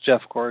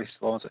Jeff Corey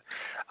still owns it.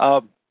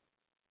 I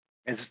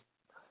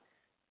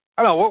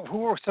don't know. Who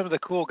were some of the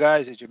cool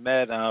guys that you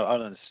met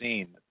out on the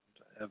scene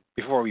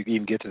before we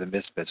even get to the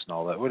Misfits and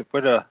all that? What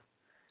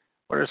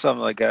are some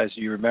of the guys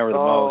you remember the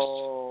most?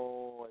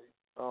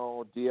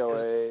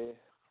 DOA,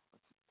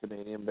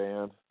 Canadian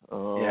band.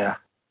 Yeah.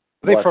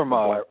 Are they from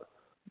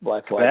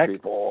Black Flag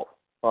people?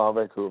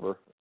 Vancouver.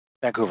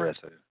 Vancouver, that's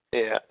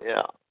it.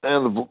 Yeah.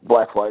 And the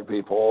Black Flag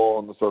people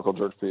and the Circle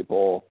Jerks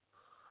people.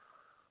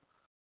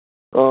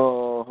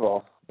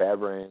 Bad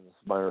Brains,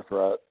 Minor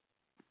Threat.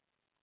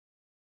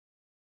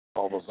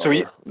 All those I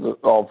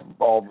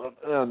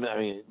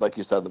mean, like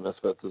you said, the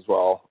Misfits as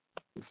well,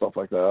 and stuff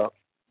like that.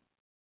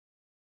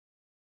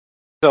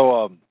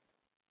 So,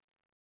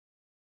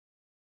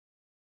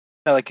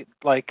 say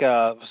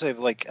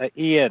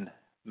Ian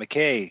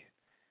McKay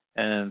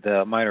and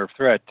Minor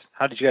Threat.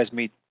 How did you guys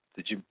meet?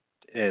 Did you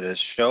at a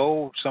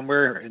show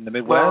somewhere in the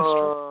Midwest?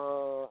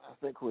 I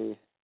think we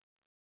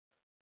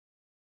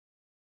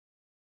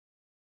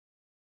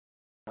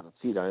got a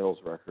T. Niles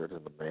record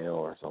in the mail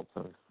or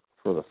something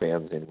for the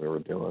fanzine we were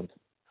doing.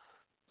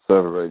 So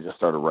everybody just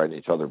started writing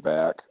each other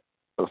back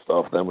and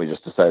stuff. Then we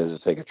just decided to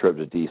take a trip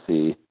to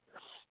D.C.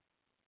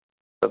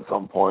 at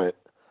some point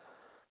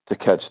to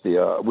catch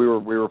the. We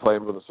were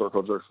playing with the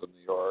Circle Jerks in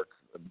New York.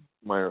 And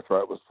Minor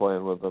Threat was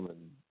playing with them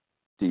in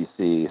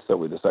D.C. So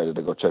we decided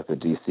to go check the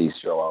D.C.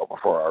 show out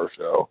before our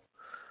show.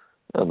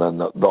 And then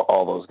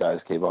all those guys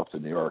came up to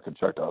New York and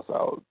checked us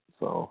out.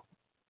 So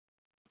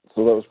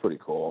that was pretty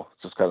cool.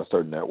 Just kind of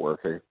started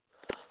networking.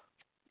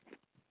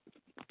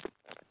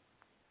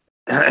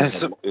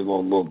 So, a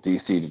little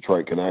DC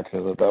Detroit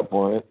connection at that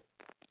point.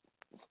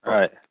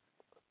 right.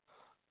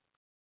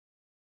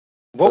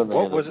 What Then they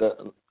was ended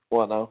it?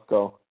 what now?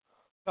 Go.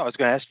 I was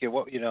going to ask you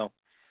what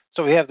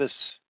So we have this.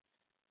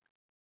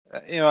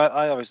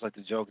 I always like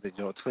to joke that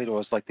Toledo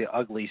was like the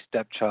ugly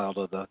stepchild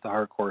of the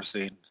hardcore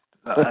scene.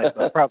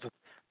 I'm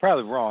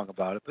probably wrong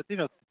about it, but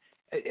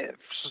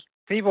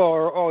people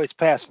are always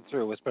passing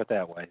through. Let's put it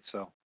that way.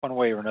 So one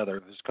way or another,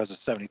 it was because of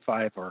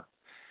 75 or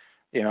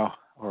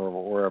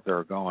or wherever they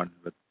were going,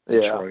 but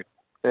Detroit,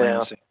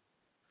 Lansing.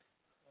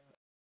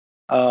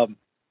 So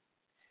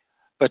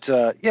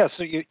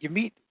you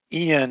meet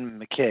Ian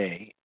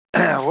McKay.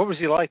 What was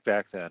he like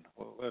back then?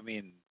 I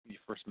mean, when you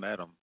first met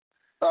him.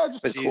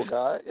 Just a cool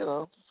guy, just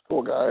a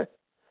cool guy.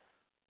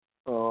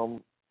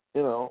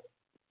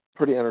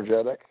 Pretty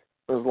energetic.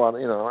 There's a lot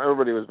of,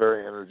 everybody was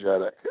very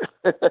energetic.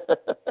 A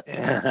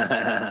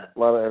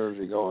lot of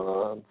energy going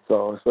on.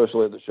 So,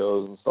 especially at the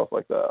shows and stuff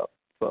like that.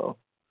 So.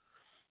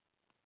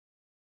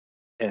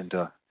 And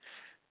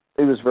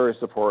he was very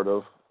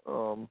supportive.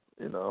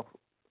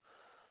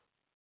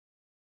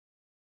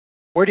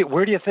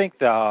 Where do you think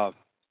the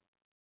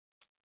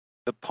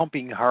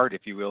pumping heart,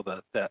 if you will,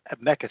 the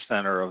mecca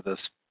center of this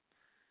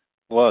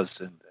was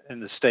in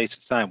the States at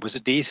the time? Was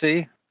it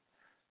D.C.?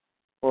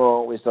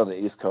 Well, at least on the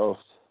East Coast,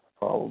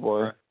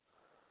 probably. Right.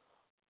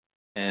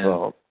 And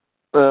so,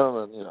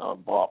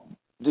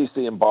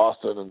 D.C. and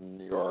Boston and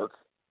New York,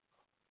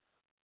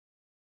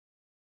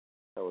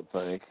 I would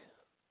think,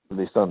 at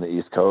least on the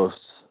East Coast.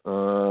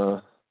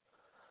 The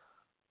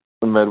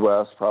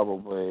Midwest,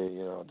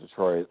 probably,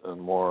 Detroit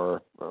and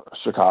more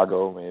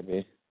Chicago,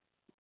 maybe.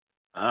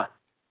 And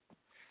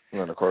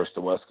then, of course,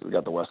 we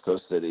got the West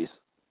Coast cities,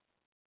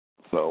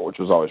 so which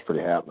was always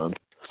pretty happening.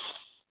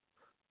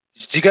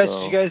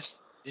 Did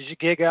you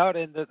gig out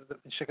in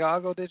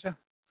Chicago? Did you?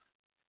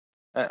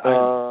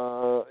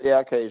 Yeah,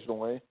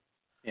 occasionally.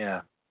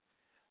 Yeah,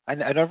 I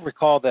never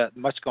recall that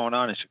much going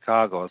on in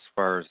Chicago as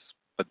far as,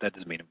 but that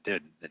doesn't mean it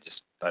didn't.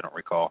 I don't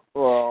recall.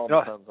 Well, it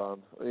depends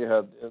on. You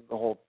had the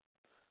whole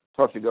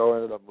Touch and Go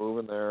ended up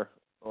moving there,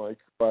 like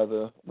by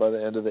the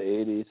end of the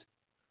 '80s.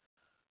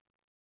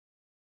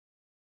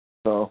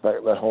 So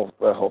that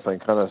whole thing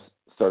kind of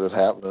started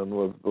happening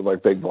with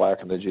like Big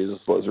Black and the Jesus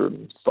Lizard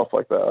and stuff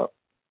like that.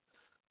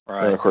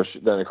 Right. And of course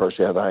you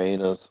had the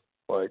Hyenas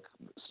like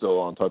still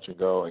on Touch and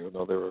Go, even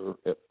though they were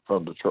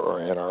from Detroit or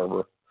Ann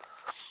Arbor.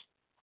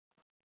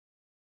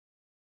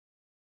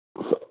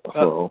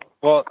 So.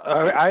 Well,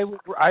 I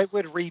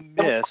would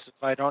remiss if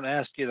I don't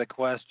ask you the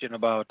question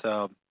about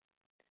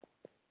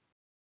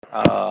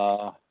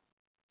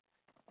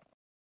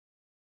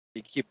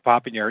you keep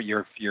popping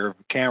your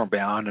camera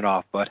on and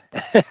off, but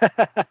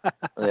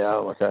yeah,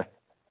 okay.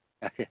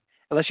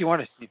 Unless you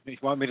want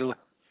me to look,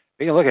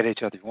 we can look at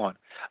each other if you want.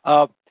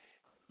 What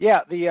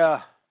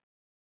was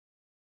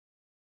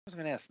I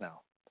going to ask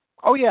now?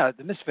 Oh yeah,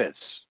 the Misfits.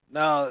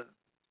 Now,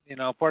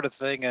 part of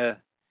the thing that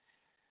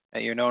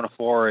you're known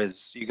for is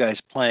you guys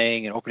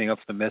playing and opening up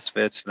for the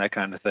Misfits and that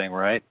kind of thing,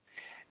 right?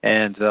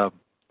 And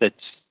that's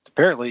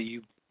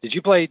apparently did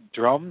you play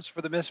drums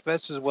for the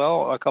Misfits as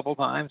well a couple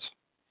times?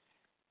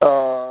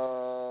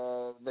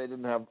 They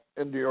didn't have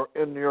in New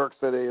York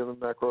City, and the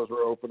Necros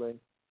were opening.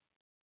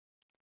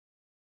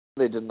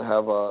 They didn't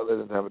have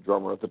a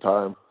drummer at the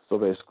time, so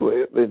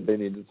basically they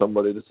needed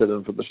somebody to sit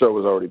in for the show.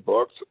 Was already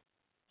booked.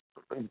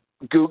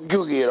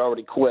 Googie had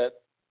already quit,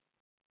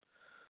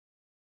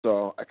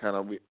 so I kind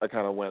of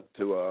went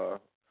to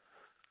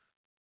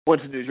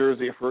New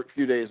Jersey for a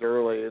few days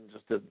early and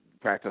just did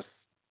practice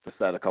the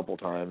set a couple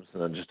times,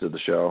 and then just did the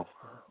show.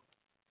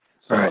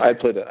 So right. I'd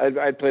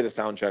played a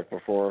sound check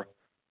before,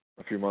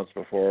 a few months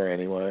before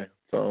anyway.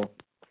 So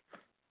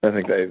I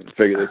think they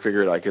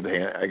figured I could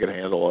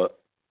handle it.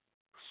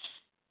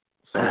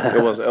 So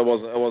it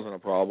wasn't a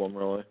problem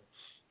really.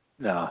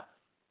 No.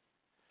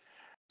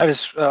 I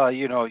just,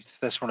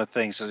 that's one of the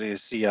things that you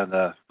see on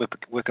the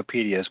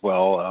Wikipedia as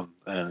well,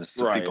 and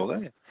right.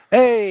 People.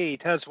 Hey,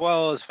 Todd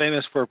Swalla is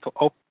famous for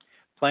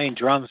playing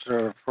drums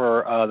for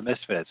the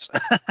Misfits.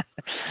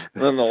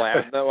 And then the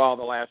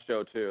last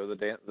show too,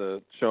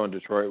 the show in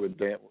Detroit with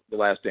the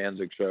last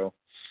Danzig show.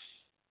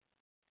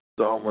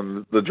 So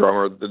when the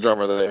drummer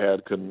that they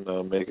had couldn't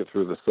make it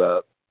through the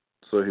set,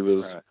 so he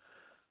was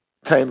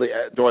kindly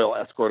Doyle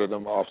escorted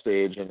him off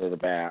stage into the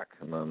back,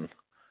 and then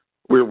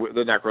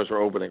the Necros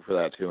were opening for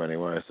that too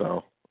anyway.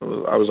 So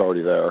I was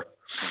already there.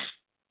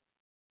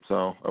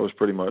 So I was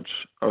pretty much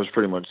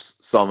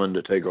summoned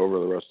to take over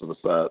the rest of the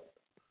set.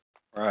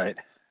 Right.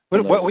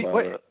 What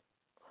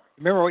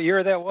remember what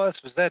year that was?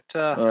 Was that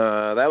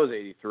that was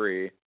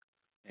 83.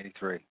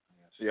 83.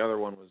 The other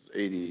one was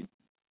 80.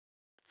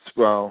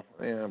 Well,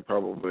 yeah,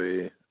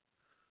 probably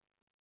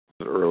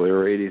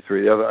earlier,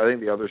 83. I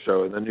think the other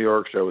show, the New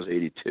York show, was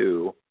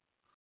 82.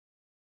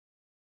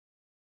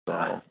 So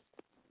I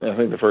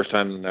think the first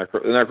time the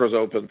Necros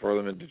opened for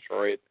them in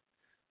Detroit,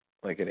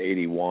 like in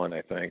 81,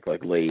 I think,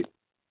 like late.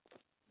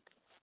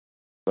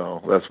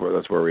 So that's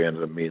where we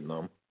ended up meeting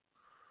them.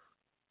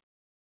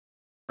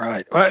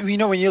 Right. Well,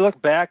 when you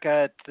look back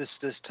at this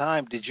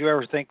time, did you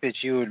ever think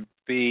that you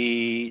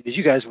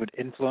guys would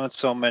influence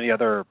so many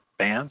other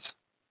bands?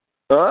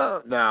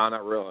 No,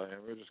 not really.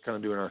 We're just kind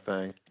of doing our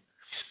thing.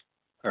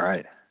 All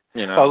right.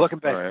 Well, looking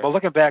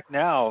back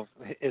now,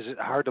 is it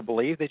hard to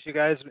believe that you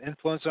guys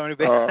influenced so many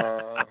bands?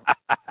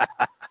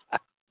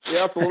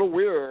 Yeah, it's a little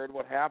weird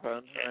what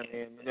happened.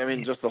 I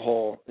mean, just the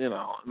whole, there's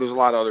a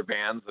lot of other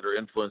bands that are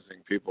influencing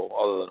people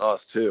other than us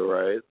too,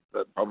 right?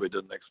 That probably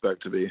didn't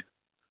expect to be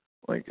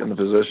like in the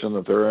position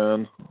that they're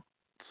in.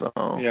 So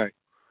yeah.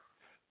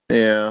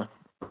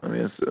 I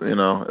mean,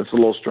 it's a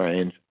little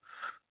strange,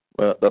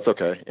 but that's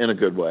okay in a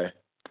good way.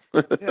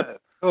 Yeah,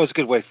 it was a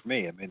good way for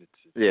me. I mean,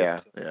 yeah.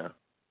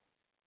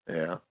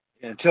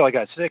 Until I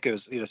got sick, it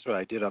was that's what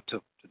I did up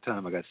to the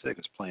time I got sick.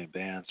 Was playing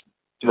bands,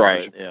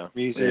 right? Yeah,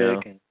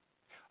 music, and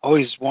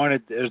always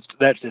wanted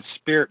that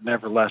spirit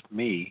never left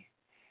me.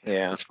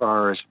 Yeah, as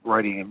far as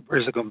writing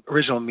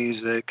original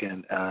music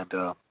and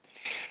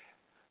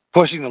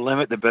pushing the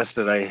limit the best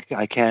that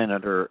I can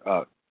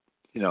under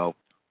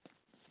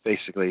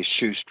basically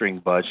shoestring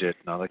budget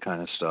and all that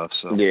kind of stuff.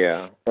 So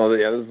yeah, well,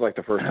 yeah, this is like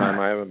the first time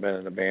I haven't been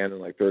in a band in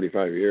like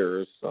 35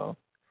 years. So.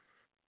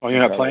 Oh,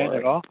 you're not playing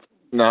at all?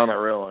 No, not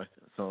really.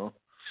 So,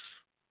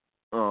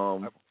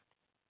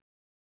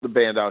 the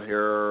band out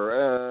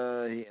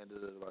here, he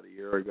ended it about a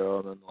year ago,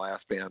 and then the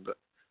last band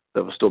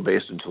that was still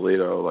based in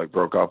Toledo, like,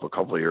 broke up a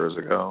couple of years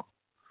ago.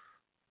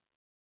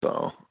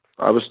 So,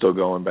 I was still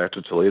going back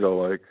to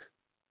Toledo, like,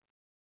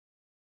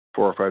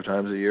 4 or 5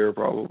 times a year,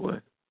 probably.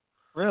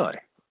 Really?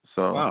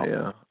 So, wow.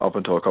 Yeah, up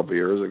until a couple of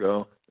years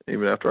ago,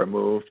 even after I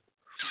moved.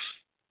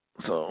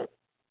 So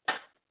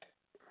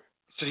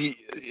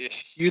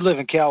you live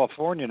in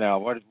California now.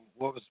 What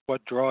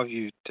drove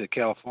you to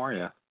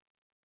California?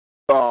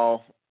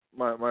 Oh,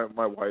 my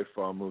wife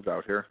moved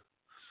out here,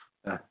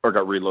 or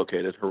got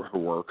relocated. Her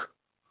work.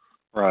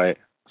 Right.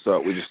 So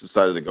we just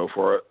decided to go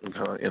for it, and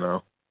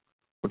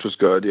which was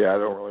good. Yeah, I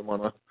don't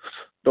want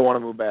to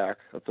move back.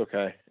 That's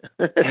okay.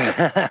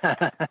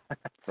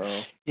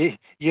 So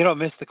you don't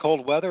miss the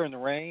cold weather and the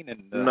rain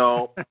and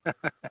no.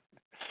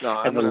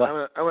 I'm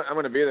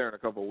gonna be there in a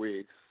couple of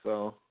weeks.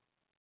 So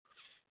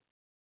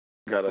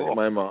cool.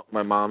 my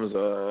mom's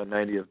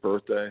 90th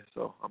birthday,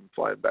 so I'm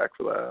flying back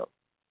for that.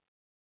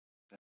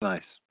 That's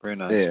nice. Very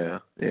nice.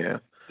 Yeah.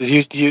 Do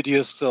you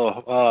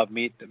still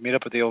meet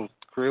up with the old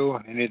crew?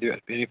 Any of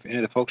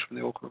the folks from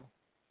the old crew?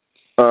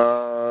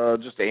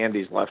 Just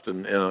Andy's left he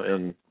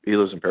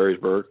lives in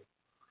Perrysburg.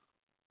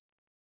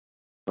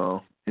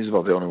 So he's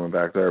about the only one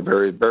back there.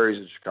 Barry's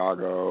in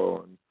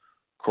Chicago, and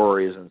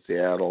Corey's in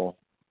Seattle.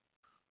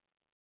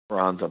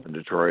 Ron's up in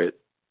Detroit,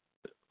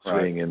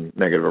 swinging in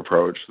Negative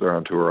Approach. They're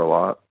on tour a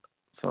lot.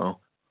 So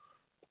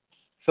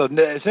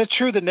is that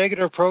true? The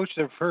Negative Approach,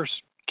 their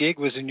first gig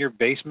was in your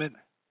basement?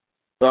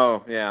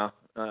 Oh yeah,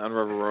 on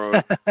River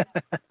Road,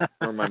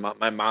 or my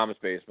mom's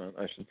basement,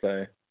 I should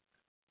say.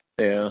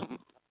 Yeah.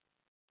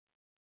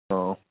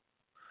 So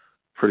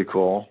pretty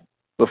cool.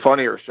 The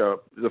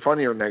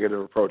funnier Negative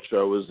Approach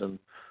show was in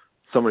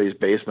somebody's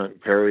basement in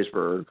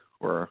Perrysburg,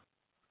 where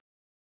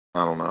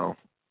I don't know,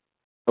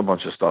 a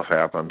bunch of stuff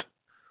happened.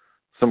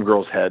 Some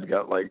girl's head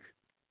got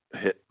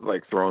hit,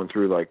 thrown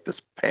through this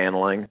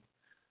paneling,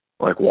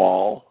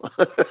 wall.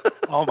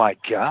 Oh my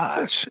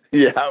gosh!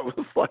 Yeah, it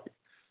was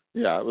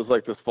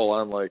like this full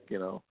on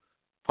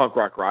punk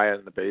rock riot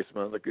in the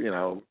basement.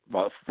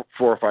 About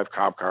 4 or 5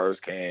 cop cars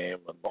came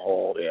and the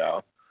whole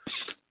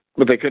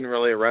but they couldn't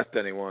really arrest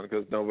anyone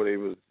because everybody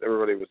was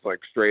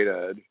straight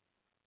edge.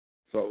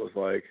 So it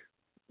was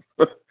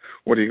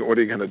what are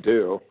you gonna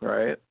do,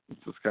 right?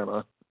 It's just kind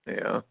of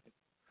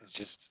It's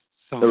just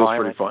it was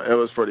pretty fun. It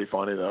was pretty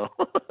funny though.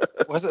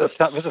 Was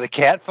it a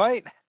cat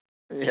fight?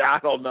 Yeah, I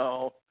don't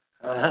know.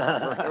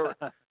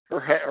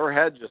 Her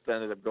head just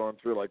ended up going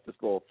through this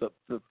little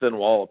thin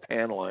wall of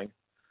paneling,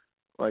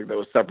 that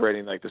was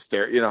separating the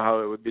stair. You know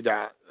how it would be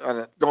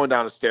going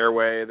down a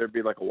stairway. There'd be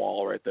a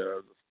wall right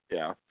there.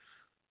 Yeah.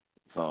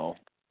 So,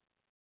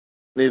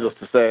 needless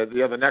to say,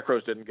 the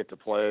Necros didn't get to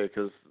play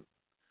because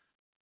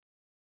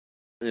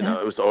it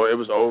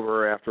was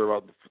over after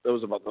about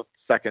the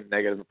second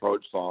Negative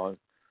Approach song,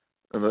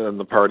 and then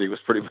the party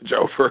was pretty much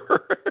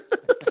over.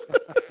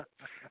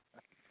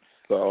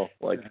 So,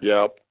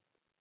 yep.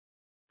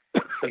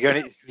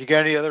 You got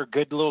any other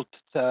good little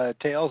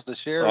tales to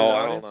share? Oh,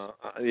 I don't know.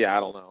 I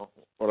don't know.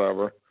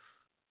 Whatever.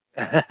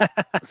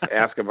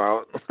 Ask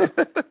about.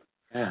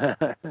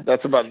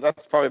 That's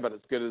probably about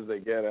as good as they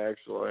get,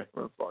 actually.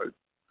 That's fine.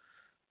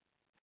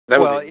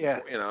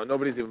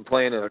 Nobody's even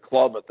playing in a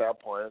club at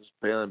that point. It's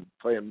just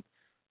playing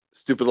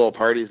stupid little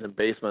parties in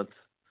basements.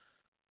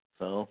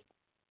 So.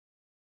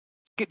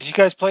 Did you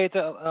guys play at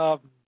the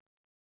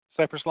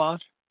Cypress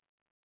Lounge?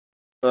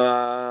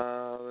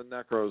 The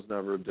Necros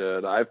never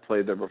did. I've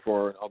played there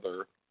before in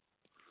other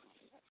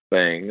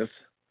things,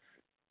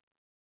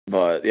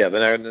 but yeah, the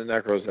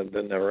Necros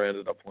never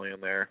ended up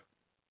playing there.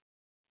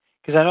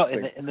 Because I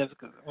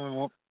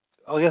know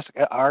I guess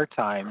at our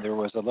time there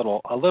was a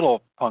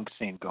little punk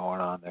scene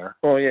going on there.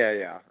 Oh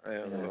yeah.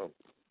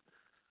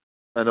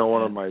 I know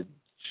one of my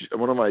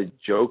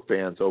joke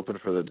bands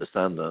opened for the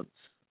Descendants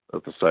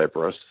at the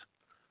Cypress.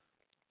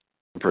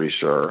 I'm pretty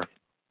sure.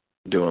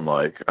 Doing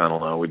I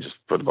don't know, we just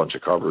put a bunch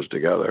of covers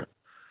together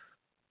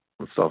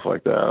and stuff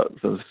like that.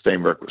 So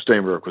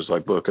Steinberg was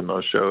booking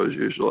those shows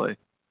usually.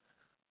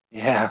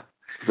 Yeah.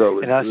 So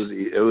it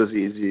was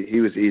easy.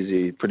 He was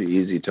pretty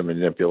easy to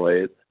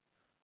manipulate.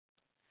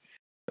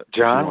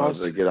 John wanted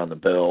to get on the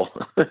bill.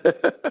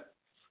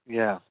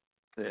 Yeah.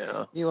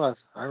 Yeah. He was.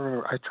 I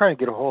remember. I tried to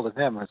get a hold of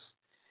him.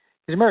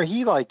 Remember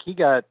he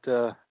got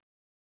all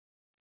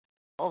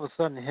of a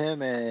sudden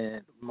him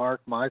and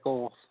Mark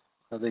Michaels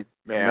they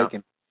were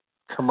making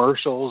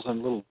commercials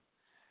and little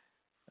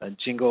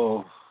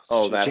jingle.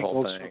 Oh, that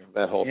jingles.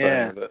 whole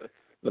thing.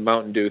 The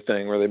Mountain Dew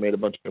thing where they made a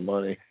bunch of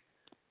money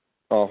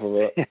off of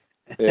it.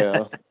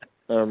 Yeah,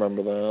 I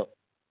remember that.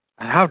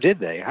 How did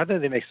they? How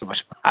did they make so much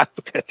money?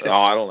 Oh,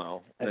 I don't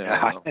know.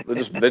 Yeah,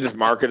 they just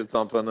marketed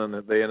something, and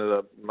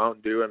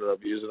Mountain Dew ended up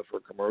using it for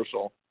a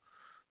commercial.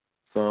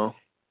 So.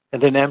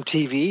 And then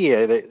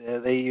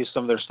MTV, they used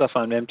some of their stuff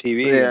on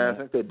MTV. Yeah, I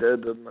think they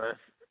did, didn't they?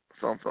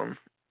 Something.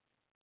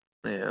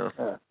 Yeah.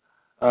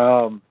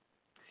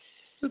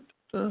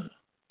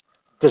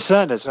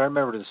 Descendants. I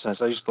remember the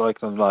Descendants. I used to like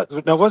them a lot.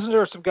 Now, wasn't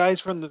there some guys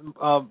from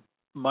the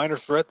Minor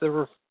Threat that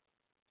were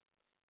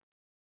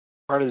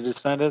part of the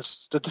Descendants?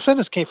 The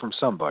Descendants came from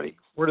somebody.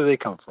 Where do they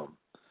come from?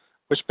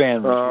 Which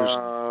band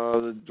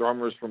was the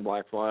drummers from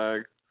Black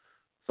Flag.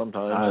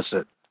 Sometimes.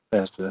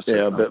 That's it.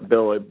 Yeah,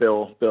 Bill,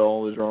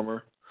 the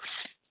drummer.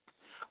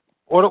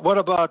 What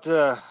about?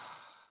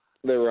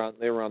 They were on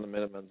the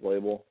Minutemen's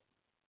label.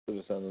 The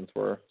Descendants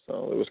were,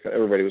 so it was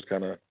everybody was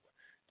kind of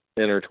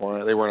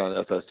intertwined. They weren't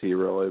on SST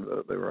really,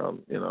 but they were on,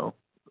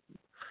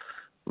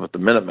 but the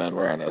Minutemen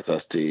were on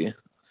SST.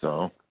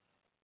 So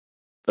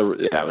it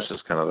was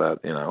just kind of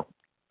that,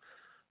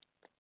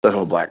 that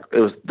whole it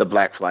was the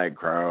Black Flag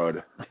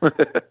crowd. Well,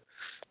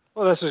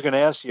 that's what I was going to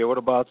ask you. What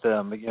about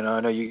them? I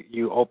know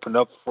you opened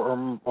up for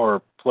them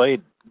or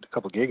played a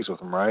couple gigs with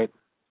them, right?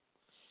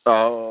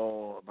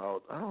 Oh,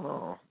 I don't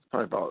know.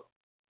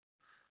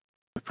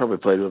 We probably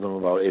played with them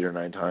about 8 or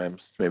 9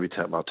 times, maybe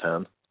 10, about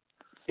 10.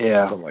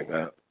 Yeah, something like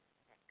that.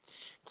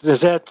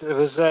 Was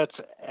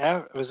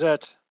that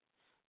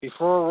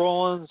before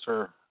Rollins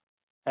or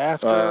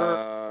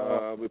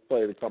after? We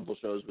played a couple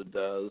shows with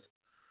Dez,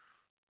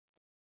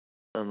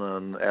 and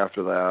then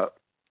after that,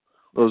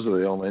 those are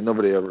the only.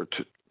 Nobody ever.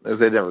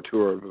 They never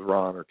toured with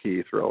Ron or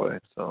Keith really.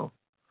 So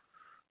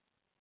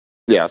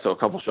yeah, so a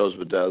couple shows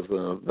with Dez,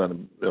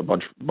 then a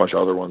bunch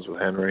of other ones with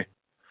Henry.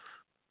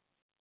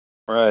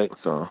 Right.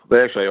 So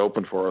they actually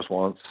opened for us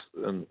once,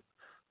 and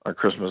on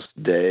Christmas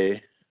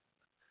Day,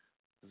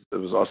 it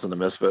was us and the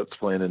Misfits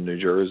playing in New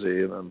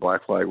Jersey, and then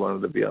Black Flag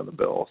wanted to be on the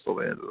bill, so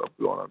they ended up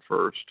going on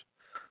first,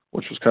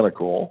 which was kind of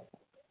cool.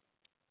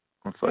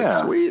 It's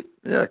sweet.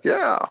 Yeah.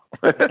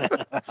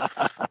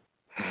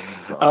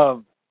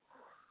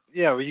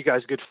 Yeah, were you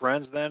guys good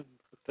friends then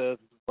with the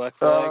Black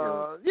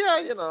Flag?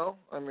 Yeah,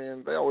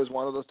 they always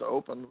wanted us to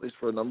open, at least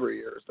for a number of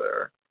years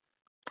there.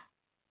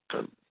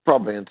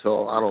 Probably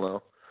until, I don't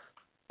know.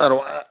 I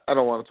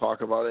don't want to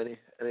talk about any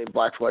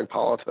Black Flag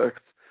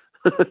politics.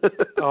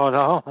 Oh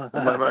no,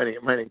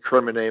 it might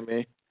incriminate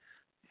me.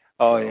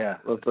 Oh yeah,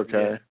 that's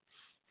okay. Yeah.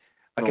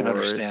 I can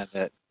understand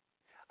that.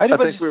 I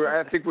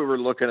think we were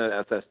looking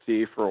at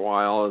SST for a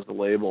while as a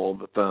label,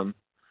 but then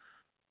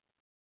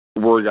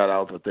word got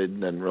out that they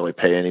didn't really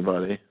pay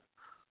anybody.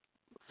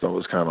 So it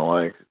was kind of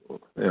like,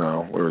 we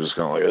were just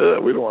kind of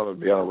like, we don't want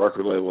to be on a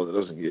record label that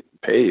doesn't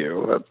pay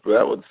you.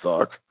 That would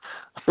suck.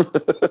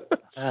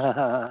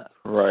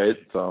 Right.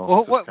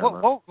 So.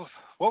 Well,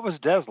 what was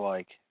Des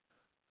like?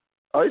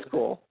 Oh, he's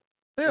cool.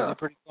 Yeah. Was he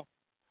pretty cool?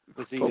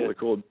 Was he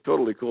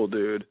Totally cool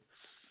dude.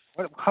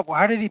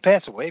 How did he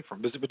pass away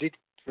from? Was it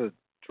a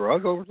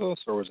drug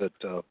overdose or was it?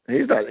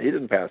 He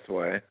didn't pass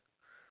away.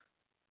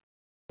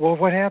 Well,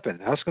 what happened?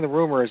 How's the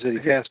rumor is that he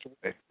passed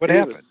away? What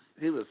happened?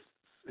 He was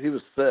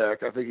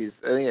sick. I think he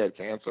had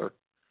cancer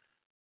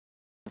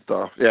and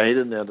stuff. Yeah, he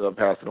didn't end up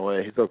passing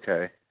away. He's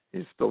okay.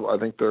 He's still. I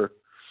think they're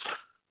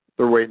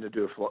waiting to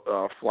do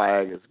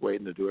Flag is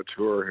waiting to do a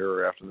tour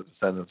here after the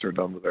Descendants are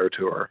done with their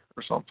tour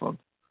or something.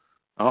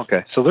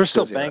 Okay, so they're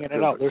still banging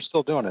it out. They're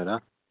still doing it, huh?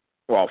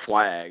 Well,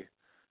 Flag,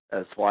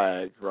 as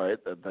Flag,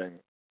 right? That thing.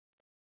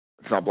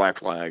 It's not Black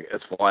Flag.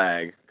 It's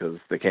Flag because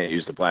they can't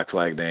use the Black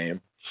Flag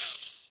name.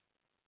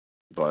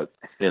 But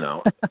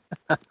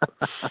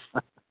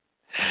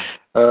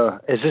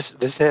Is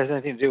this has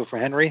anything to do with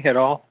Henry at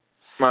all?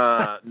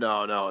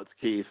 No, it's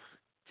Keith.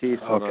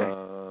 Okay.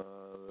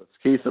 It's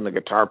Keith and the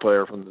guitar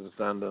player from the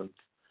Descendants,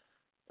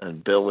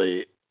 and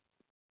Billy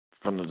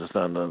from the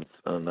Descendants,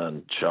 and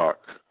then Chuck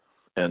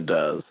and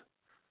Dez.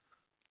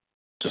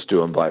 Just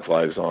doing Black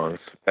Flag songs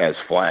as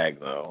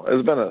Flag though.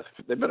 They've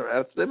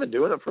been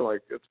doing it for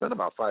it's been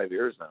about 5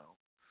 years now.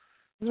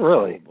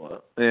 Really?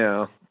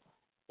 Yeah.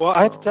 Well,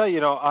 I have to tell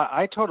you,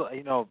 I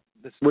totally,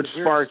 which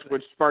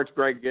sparked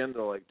Greg Ginn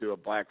to do a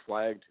Black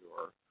Flag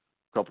tour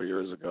a couple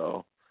years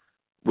ago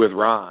with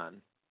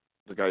Ron,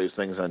 the guy who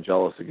sings on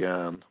Jealous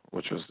Again,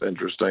 which was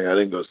interesting. I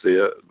didn't go see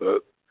it,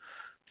 but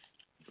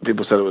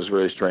people said it was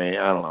really strange.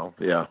 I don't know.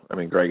 Yeah, I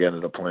mean, Greg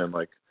ended up playing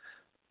like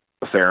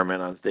a theremin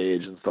on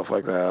stage and stuff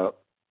like that,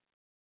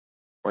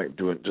 like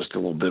doing just a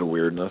little bit of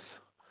weirdness.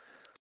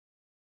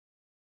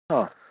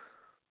 Huh.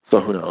 So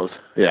who knows?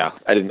 Yeah,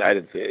 I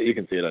didn't see it. You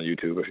can see it on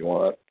YouTube if you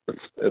want.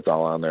 It's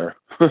all on there.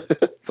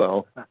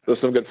 So there's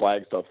some good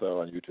flag stuff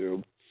though on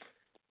YouTube.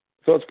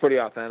 So it's pretty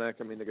authentic.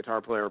 I mean, the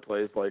guitar player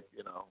plays like,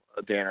 you know,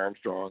 a Dan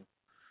Armstrong,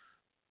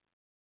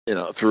 you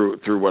know,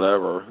 through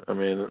whatever. I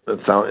mean,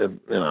 you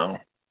know,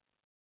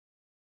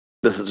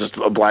 this is just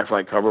a Black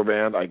Flag cover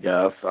band, I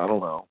guess. I don't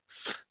know.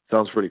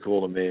 Sounds pretty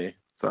cool to me.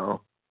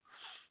 So.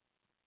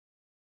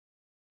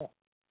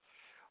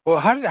 Well,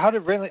 how did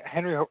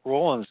Henry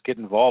Rollins get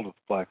involved with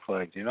Black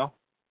Flag? Do you know?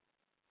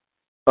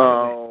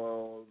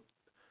 Oh,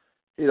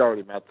 he'd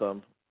already met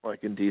them,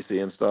 like in DC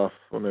and stuff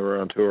when they were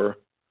on tour.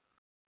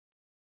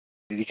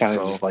 Did he kind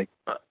of just like?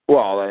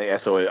 Well, I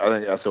think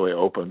SOA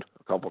opened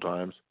a couple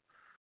times.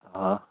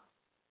 So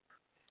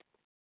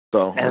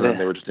and then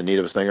they were just in need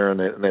of a singer,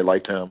 and they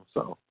liked him.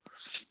 So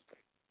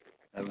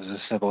that was as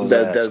simple as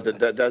that. Des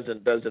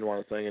didn't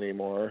want to sing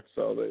anymore,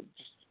 so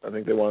I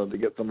think they wanted to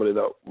get somebody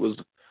that was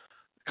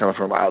kind of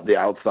from the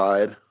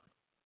outside,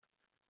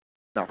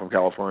 not from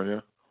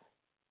California.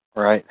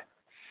 Right.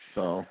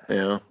 So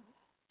yeah.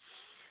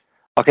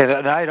 Okay,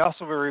 and I'd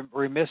also be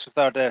remiss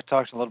without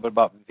talking a little bit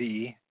about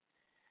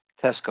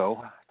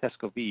Tesco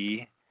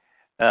V.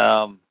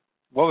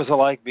 What was it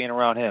like being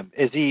around him?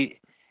 Is he?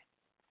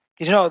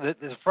 You know,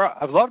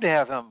 I'd love to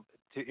have him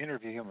to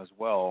interview him as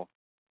well.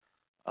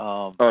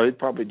 He'd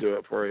probably do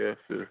it for you if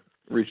you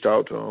reached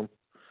out to him.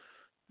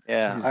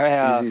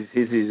 Yeah,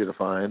 he's easy to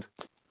find.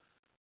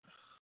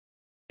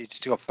 He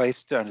just go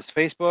on his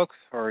Facebook,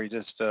 or he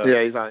just?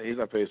 Yeah, he's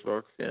on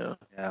Facebook. Yeah.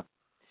 Yeah.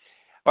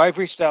 Well, I've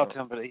reached out to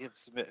him, but I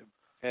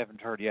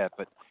haven't heard yet.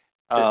 But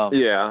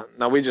yeah,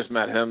 no, we just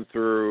met him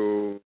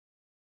through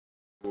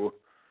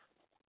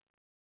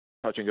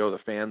Touch and Go, the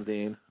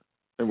fanzine,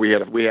 and we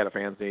had a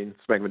fanzine,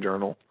 Spankman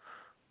Journal,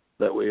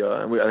 that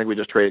I think we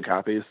just traded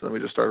copies, and we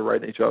just started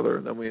writing each other,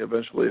 and then we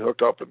eventually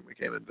hooked up, and we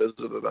came and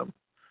visited them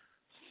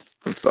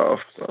and stuff.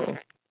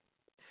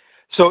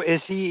 So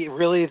is he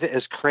really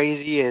as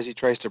crazy as he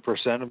tries to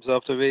present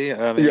himself to be?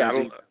 I mean, yeah,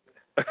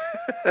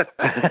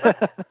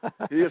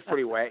 he is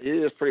pretty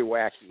wacky.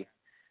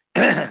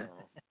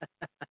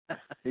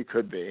 He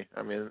could be.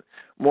 I mean,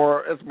 it's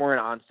more an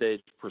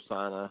onstage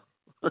persona.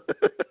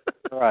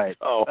 Right.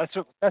 Oh,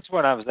 that's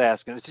what I was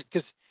asking. It's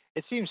because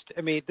it seems.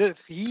 I mean,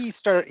 he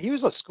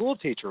was a school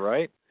teacher,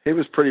 right? He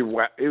was pretty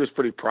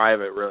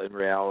private, really, in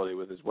reality,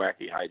 with his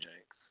wacky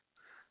hijinks.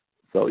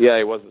 So yeah,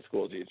 he was a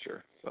school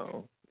teacher.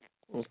 So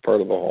it was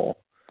part of the whole.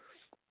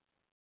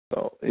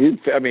 So he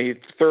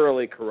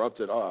thoroughly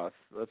corrupted us.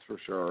 That's for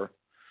sure.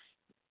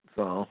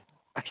 So.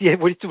 Yeah,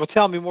 well,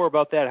 tell me more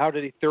about that. How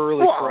did he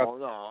thoroughly corrupt?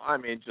 No, I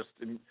mean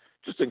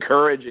just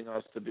encouraging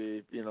us to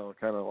be, you know,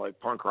 kind of like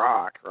punk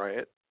rock,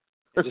 right?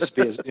 Just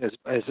be as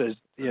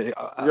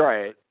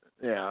right,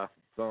 yeah.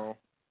 So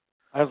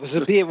was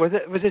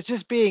it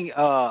just being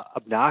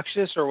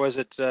obnoxious, or was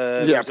it?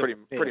 Yeah, pretty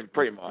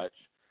much.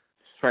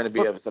 Trying to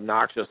be as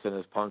obnoxious and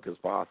as punk as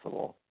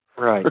possible.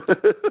 Right.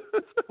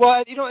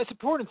 Well, you know, it's an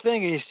important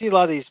thing, and you see a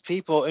lot of these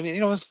people, and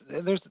you know,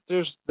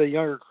 there's the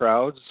younger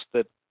crowds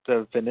that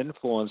have been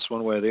influenced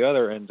one way or the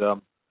other, and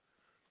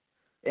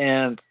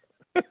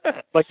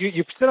like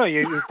you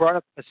brought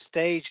up a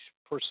stage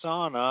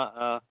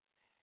persona,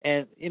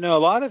 and you know, a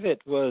lot of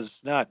it was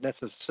not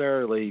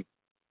necessarily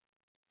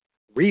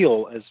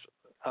real as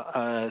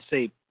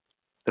say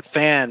the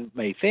fan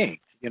may think.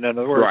 You know, in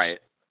other words, right.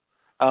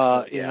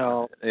 You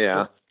know,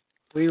 yeah,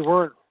 we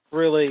weren't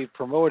really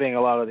promoting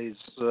a lot of these.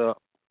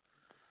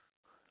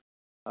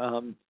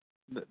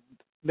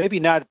 Maybe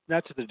not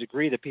to the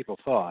degree that people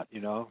thought.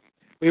 You know,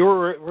 we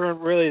weren't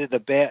really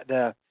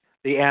the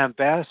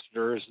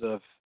ambassadors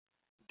of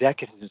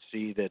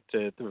decadency that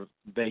the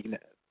begging,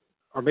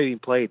 or maybe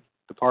played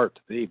the part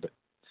to be. But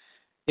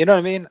you know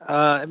what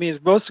I mean?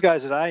 Most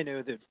guys that I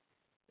knew, that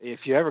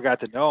if you ever got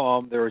to know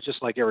them, they were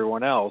just like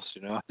everyone else.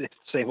 You know,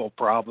 same old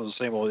problems,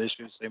 same old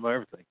issues, same old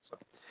everything. So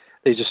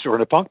they just were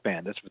in a punk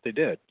band. That's what they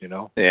did. You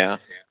know. Yeah.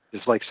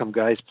 Just like some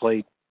guys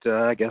played,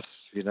 I guess,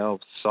 you know,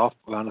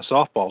 on a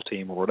softball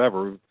team or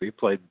whatever. We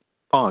played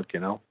punk, you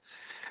know.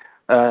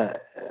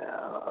 But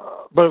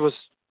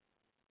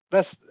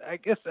I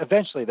guess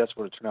eventually that's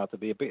what it turned out to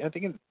be. But I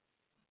think in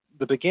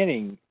the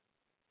beginning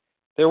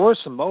there were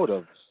some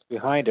motives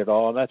behind it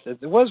all, and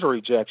it was a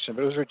rejection,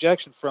 but it was a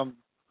rejection from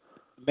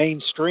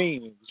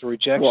mainstream. It was a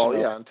rejection. Well,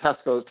 yeah, and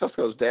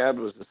Tesco's dad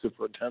was the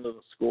superintendent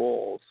of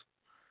schools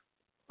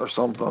or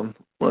something,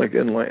 like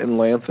in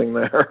Lansing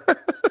there.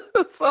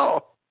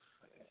 So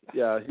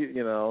yeah,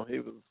 he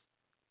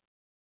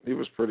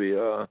was pretty.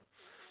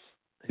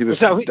 He was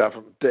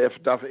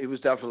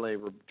definitely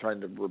trying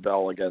to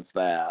rebel against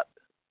that.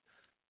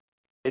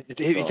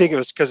 You think it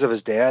was because of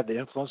his dad, the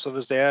influence of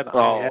his dad?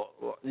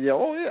 Oh, yeah.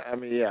 Well, yeah. I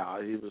mean,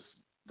 yeah. He was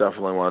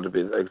definitely wanted to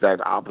be the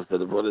exact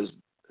opposite of what his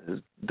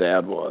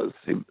dad was.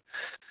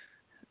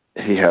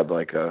 He had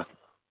like I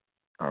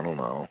don't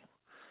know.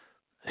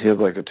 he had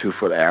like a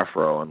 2-foot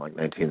afro in like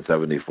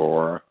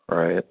 1974,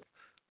 right?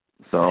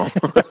 So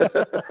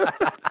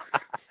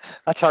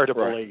that's hard to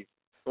Right. believe.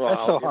 Well,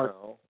 That's so hard.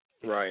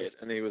 Right,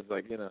 and he was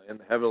like,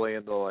 heavily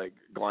into like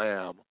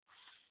glam,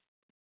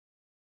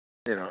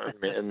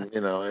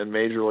 and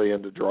majorly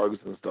into drugs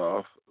and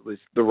stuff. At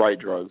least the right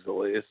drugs, at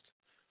least.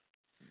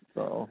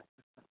 So,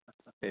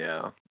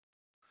 yeah,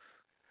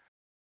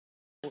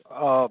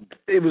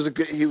 it was a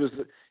good. He was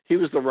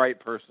the right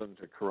person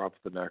to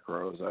corrupt the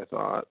Necros, I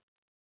thought.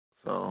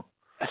 So,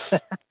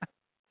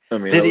 I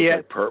mean, Did it he? was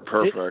like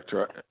perfect,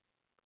 right?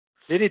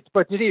 Did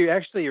he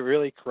actually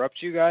really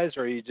corrupt you guys,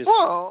 or he just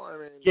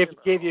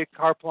gave you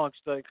car plunks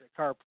like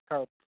car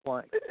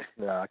plunk?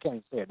 Yeah, I can't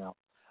even say it now.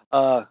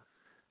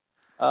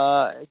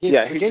 Gave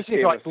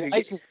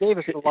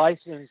us the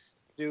license to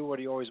do what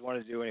he always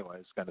wanted to do,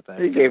 anyways, kind of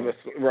thing. He gave us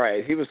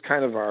right. He was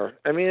kind of our.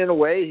 I mean, in a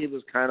way, he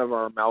was kind of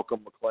our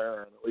Malcolm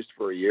McLaren, at least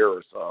for a year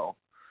or so.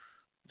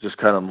 Just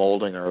kind of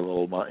molding our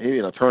little,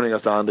 turning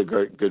us on to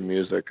good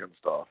music and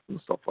stuff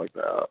like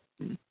that.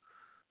 And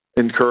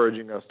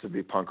encouraging us to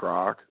be punk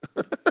rock.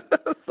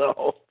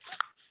 So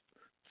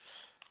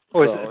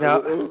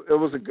it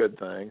was a good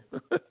thing.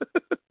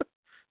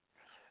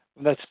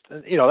 That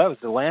was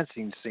the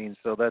Lansing scene.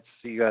 So that's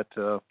you got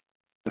the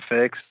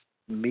Fix,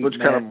 which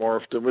kind of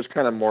morphed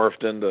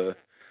into.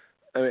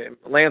 I mean,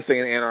 Lansing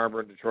and Ann Arbor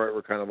and Detroit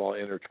were kind of all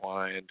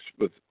intertwined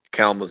with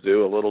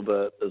Kalamazoo a little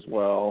bit as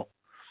well.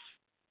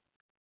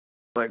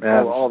 Like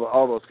all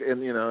those,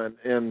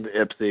 and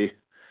Ypsi.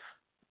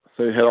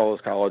 So you hit all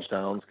those college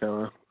towns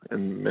kind of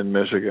in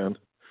Michigan.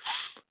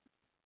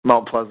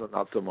 Mount Pleasant,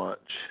 not so much,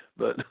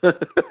 but that's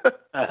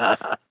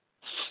a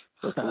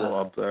little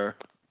up there.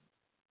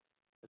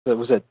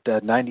 Was it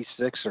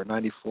 96 or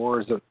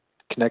 94? Is it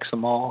connects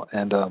them all?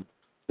 And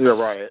you're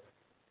right.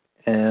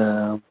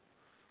 And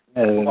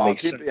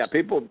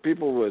people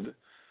would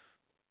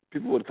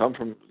come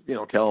from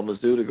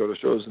Kalamazoo to go to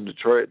shows in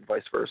Detroit and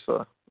vice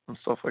versa and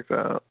stuff like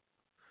that.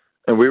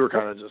 And we were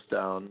kind of just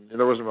down.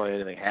 There wasn't really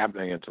anything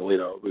happening in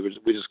Toledo. We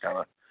just kind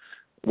of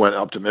went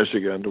up to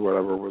Michigan to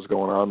whatever was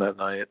going on that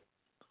night,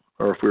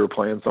 or if we were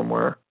playing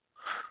somewhere.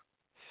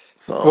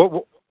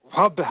 So,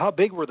 how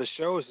big were the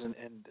shows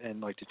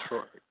in like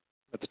Detroit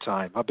at the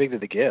time? How big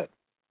did they get?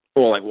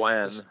 Well, like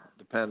when,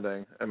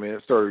 depending. I mean,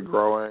 it started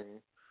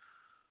growing.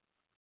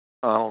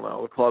 I don't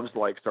know. The clubs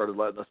started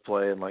letting us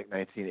play in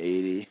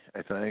 1980,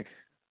 I think.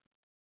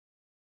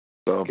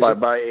 So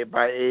by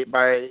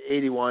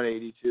 81,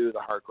 82, the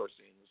hardcore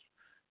scene was,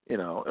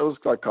 it was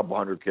like a couple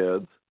hundred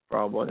kids,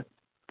 probably. A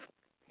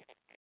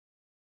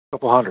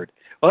couple hundred.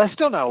 Well, that's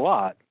still not a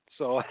lot.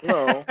 So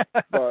no,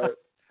 but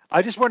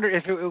I just wonder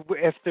if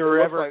there were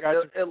ever.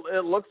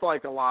 It looks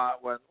like a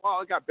lot when. Well,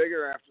 it got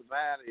bigger after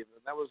that. Even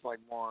that was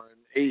more in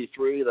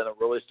 '83. Then it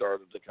really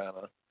started to kind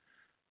of.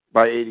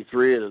 By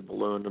 '83, it had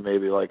ballooned to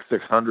maybe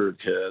 600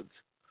 kids,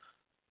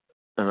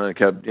 and then it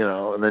kept,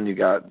 and then you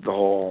got the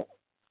whole.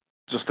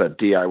 Just that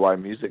DIY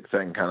music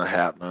thing kind of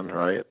happening,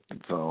 right?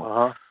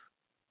 So,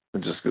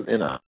 it just,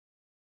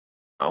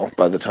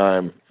 by the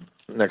time,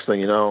 next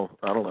thing you know,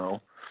 I don't know,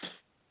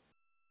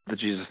 the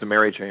Jesus and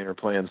Mary Chain are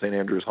playing St.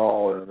 Andrew's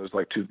Hall, and there's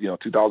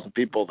 2,000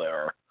 people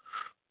there,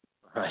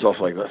 right.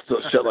 Stuff like that,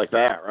 shit like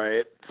that,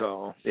 right?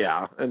 So,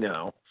 yeah, and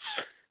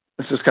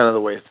it's just kind of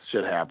the way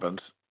shit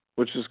happens,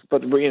 but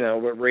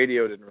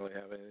radio didn't really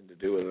have anything to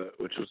do with it,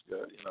 which was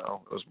good,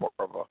 it was more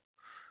of a.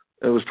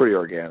 It was pretty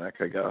organic,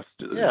 I guess,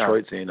 to the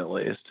Detroit scene at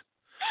least.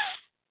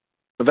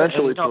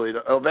 Eventually,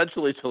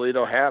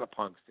 Toledo had a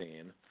punk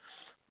scene,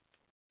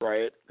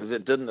 right? Because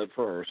it didn't at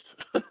first.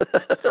 It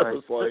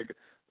was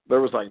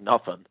there was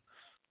nothing.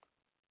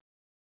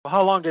 Well,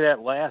 how long did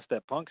that last?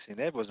 That punk scene?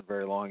 That wasn't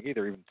very long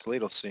either, even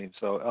Toledo scene.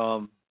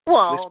 So,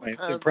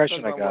 the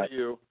impression I got.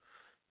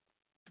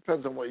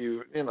 Depends on what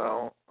you.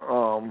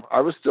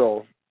 I was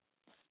still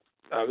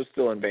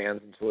in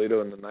bands in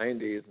Toledo in the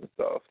 '90s and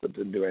stuff that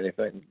didn't do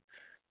anything.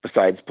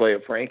 Besides play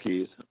at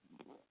Frankie's,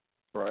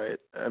 right?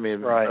 I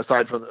mean,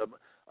 aside from the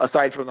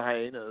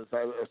Hyenas,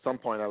 at some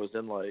point I was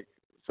in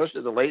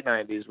especially the late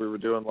 '90s, we were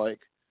doing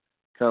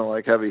kind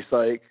of heavy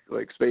psych,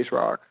 space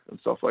rock and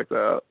stuff like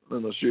that,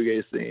 in the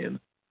shoegaze scene.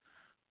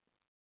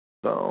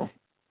 So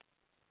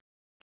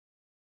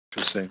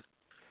interesting.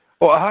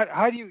 Well,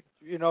 how do you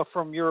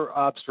from your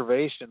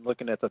observation,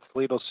 looking at the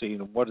Toledo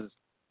scene, what is?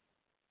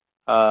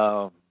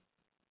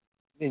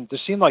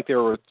 It seemed like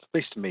there were, at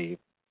least to me. Of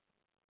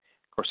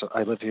course,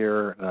 I live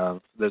here.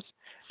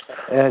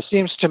 It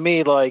seems to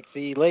me like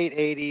the late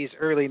 '80s,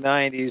 early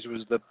 '90s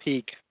was the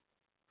peak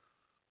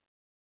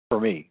for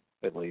me,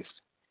 at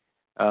least.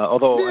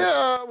 Although,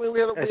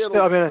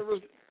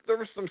 there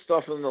was some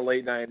stuff in the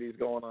late '90s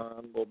going on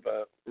a little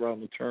bit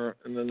around the turn,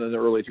 and then in the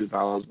early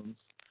 2000s.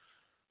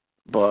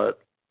 But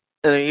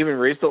even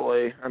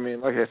recently, I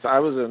mean, like I said, I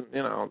was in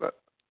the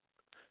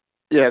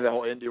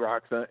whole indie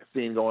rock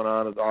scene going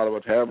on at the Ottawa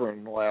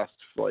Tavern for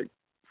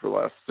the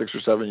last 6 or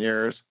 7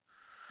 years.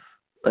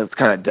 It's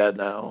kind of dead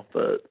now,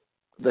 but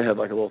they had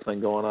a little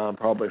thing going on,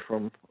 probably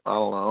from, I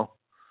don't know.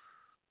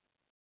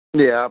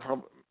 Yeah,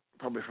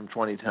 probably from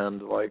 2010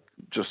 to like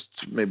just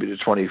maybe to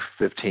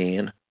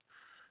 2015.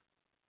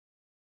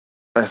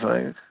 I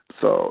think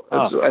so.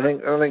 I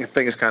think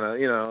it's kind of,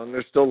 and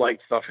there's still like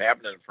stuff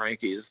happening at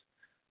Frankie's,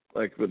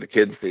 like with the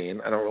kids scene.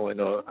 I don't really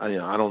know. I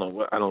don't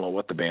know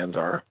what the bands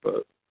are,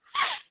 but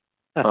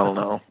I don't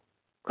know.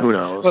 Who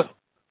knows? Well,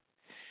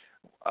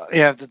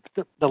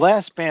 the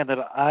last band that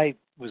I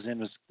was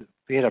in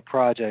we had a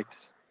project,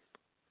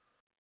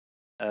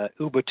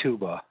 Uba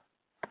Tuba.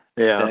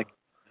 Yeah.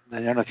 I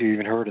don't know if you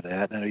even heard of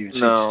that. I don't even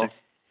No.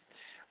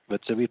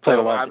 But we played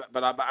a lot.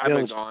 I've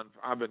been gone.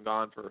 I've been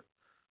gone for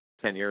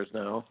 10 years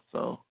now.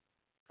 So.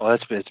 Well,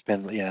 it's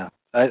been we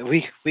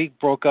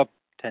broke up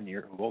 10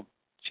 years. Well,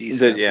 geez.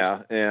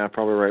 Yeah,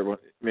 probably right.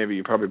 Maybe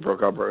you probably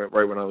broke up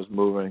right when I was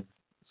moving.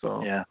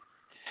 So. Yeah.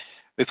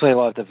 We played a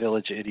lot of the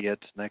Village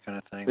Idiots and that kind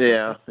of thing.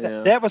 Yeah,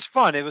 That was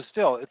fun. It was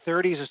still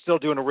 30s are still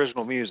doing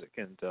original music,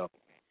 and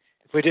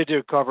if we did do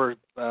a cover,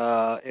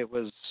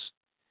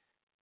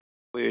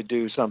 we would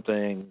do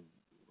something.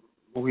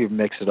 We would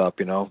mix it up,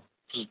 They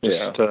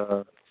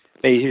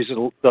use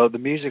the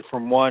music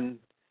from one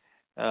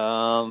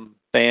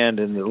band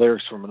and the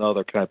lyrics from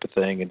another type of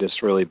thing, and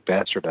just really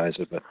bastardize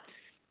it. But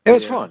it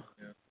was fun.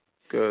 Yeah.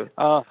 Good.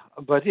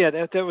 But yeah,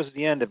 that was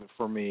the end of it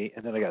for me,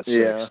 and then I got sick.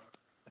 Yeah.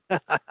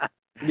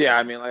 Yeah,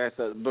 I mean, like I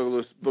said,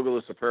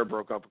 Boogaloo Super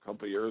broke up a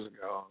couple of years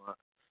ago.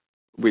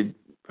 We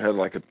had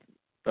that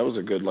was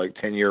a good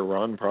 10-year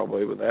run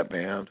probably with that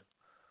band.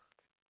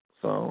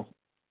 So,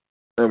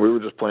 and we were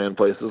just playing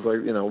places we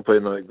played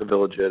in the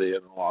Village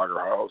Idiot and the Lager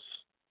House,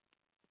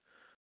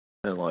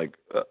 and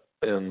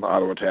in the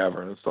Ottawa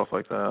Tavern and stuff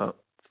like that.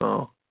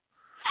 So,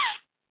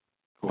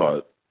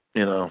 but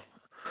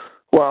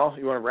well,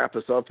 you want to wrap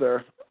this up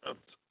there?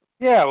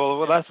 Yeah,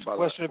 well, that's the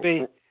question to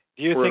be.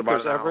 Do you think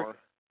there's ever?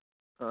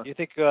 Do you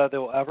think there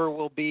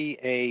will be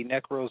a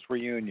Necros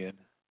reunion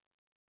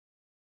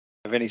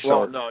of any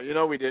sort? Well,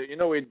 no. We did.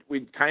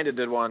 We kind of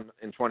did one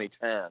in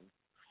 2010. I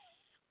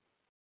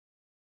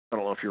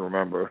don't know if you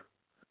remember.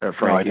 At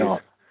Frankie's. No, I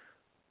don't.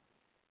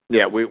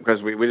 Yeah,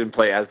 because we didn't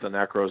play as the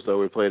Necros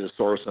though. We played as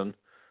Sorsen,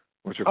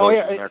 which of course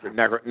is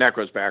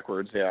Necros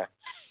backwards. Yeah,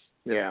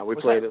 yeah. We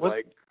played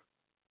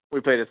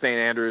we played at St.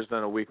 Andrews.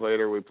 Then a week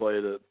later, we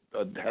played a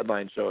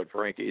headline show at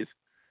Frankie's.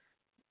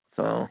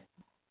 So.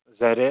 Is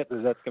that it?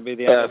 Is that going to be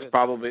the end of it?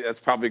 That's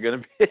probably going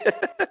to be it.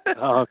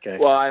 Oh, okay.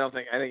 Well, I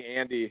think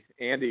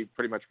Andy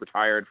pretty much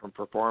retired from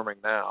performing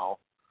now.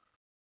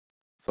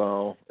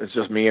 So it's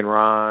just me and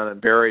Ron,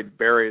 and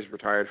Barry's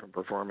retired from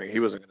performing.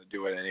 He wasn't going to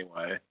do it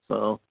anyway.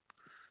 So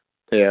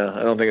yeah,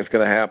 I don't think it's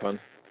going to happen.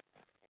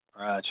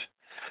 Raj.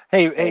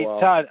 Hey,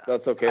 Todd.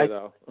 That's okay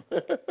though.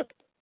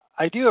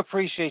 I do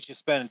appreciate you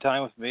spending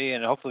time with me,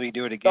 and hopefully we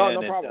do it again.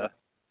 Oh, no problem.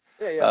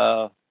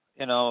 Yeah.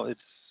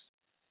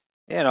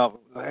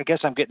 I guess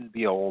I'm getting to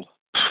be old.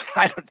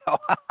 I don't know.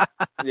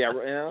 Yeah,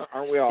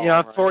 aren't we all? Yeah,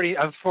 I'm 40.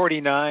 I'm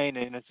 49,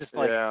 and it's just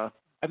yeah.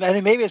 I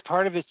mean, maybe it's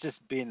part of it's just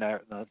being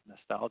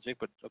nostalgic,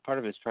 but a part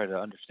of it's trying to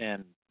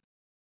understand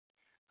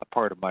a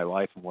part of my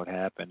life and what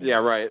happened. Yeah,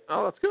 right.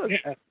 Oh, that's good.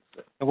 Yeah.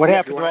 And what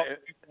happened to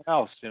everything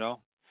else,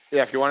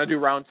 Yeah, if you want to do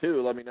round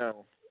 2, let me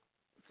know.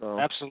 So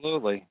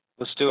absolutely,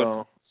 let's do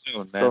it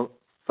soon, man. So,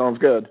 sounds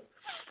good.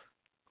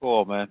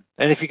 Cool, man.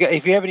 And if you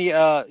have any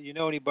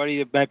anybody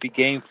that might be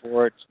game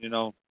for it,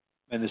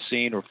 in the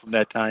scene or from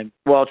that time.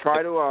 Well,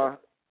 try to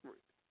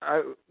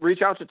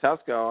reach out to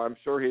Tesco. I'm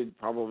sure he'd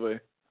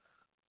probably.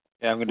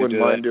 Yeah, I'm going to do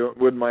that.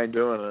 Wouldn't mind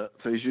doing it.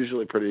 So he's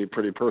usually pretty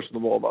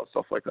personable about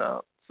stuff like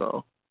that.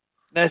 So.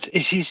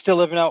 Is he still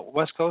living out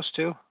West Coast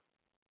too?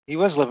 He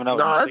was living out.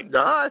 No,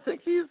 I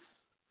think he's.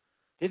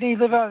 Didn't he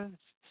live out in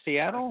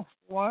Seattle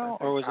for a while,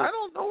 or was it? I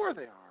don't know where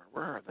they are.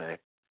 Where are they?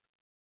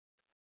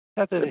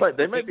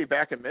 They might be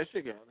back in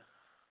Michigan.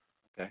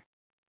 Okay.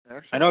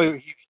 Actually. I know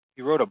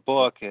he wrote a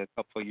book a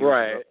couple of years ago.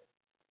 Right.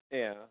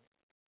 Yeah.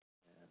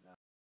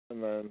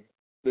 And then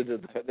they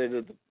did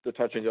the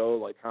Touch and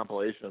Go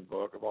compilation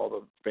book of all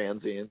the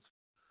fanzines.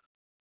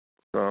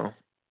 So,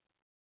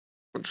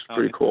 which is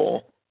pretty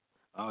cool.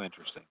 Oh,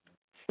 interesting.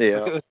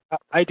 Yeah.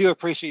 I do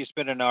appreciate you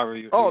spending an hour.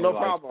 No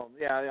problem.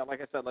 Yeah.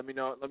 Like I said, let me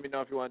know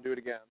if you want to do it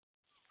again.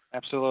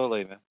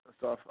 Absolutely, man.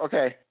 Stuff.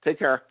 Okay. Take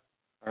care.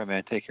 All right,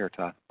 man. Take care,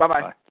 Todd.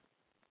 Bye.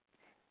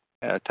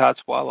 Todd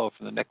Swalla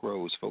from the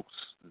Necros, folks.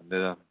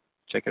 And,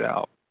 check it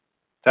out.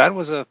 Todd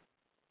was a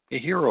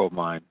hero of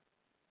mine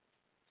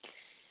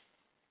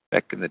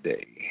back in the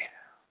day.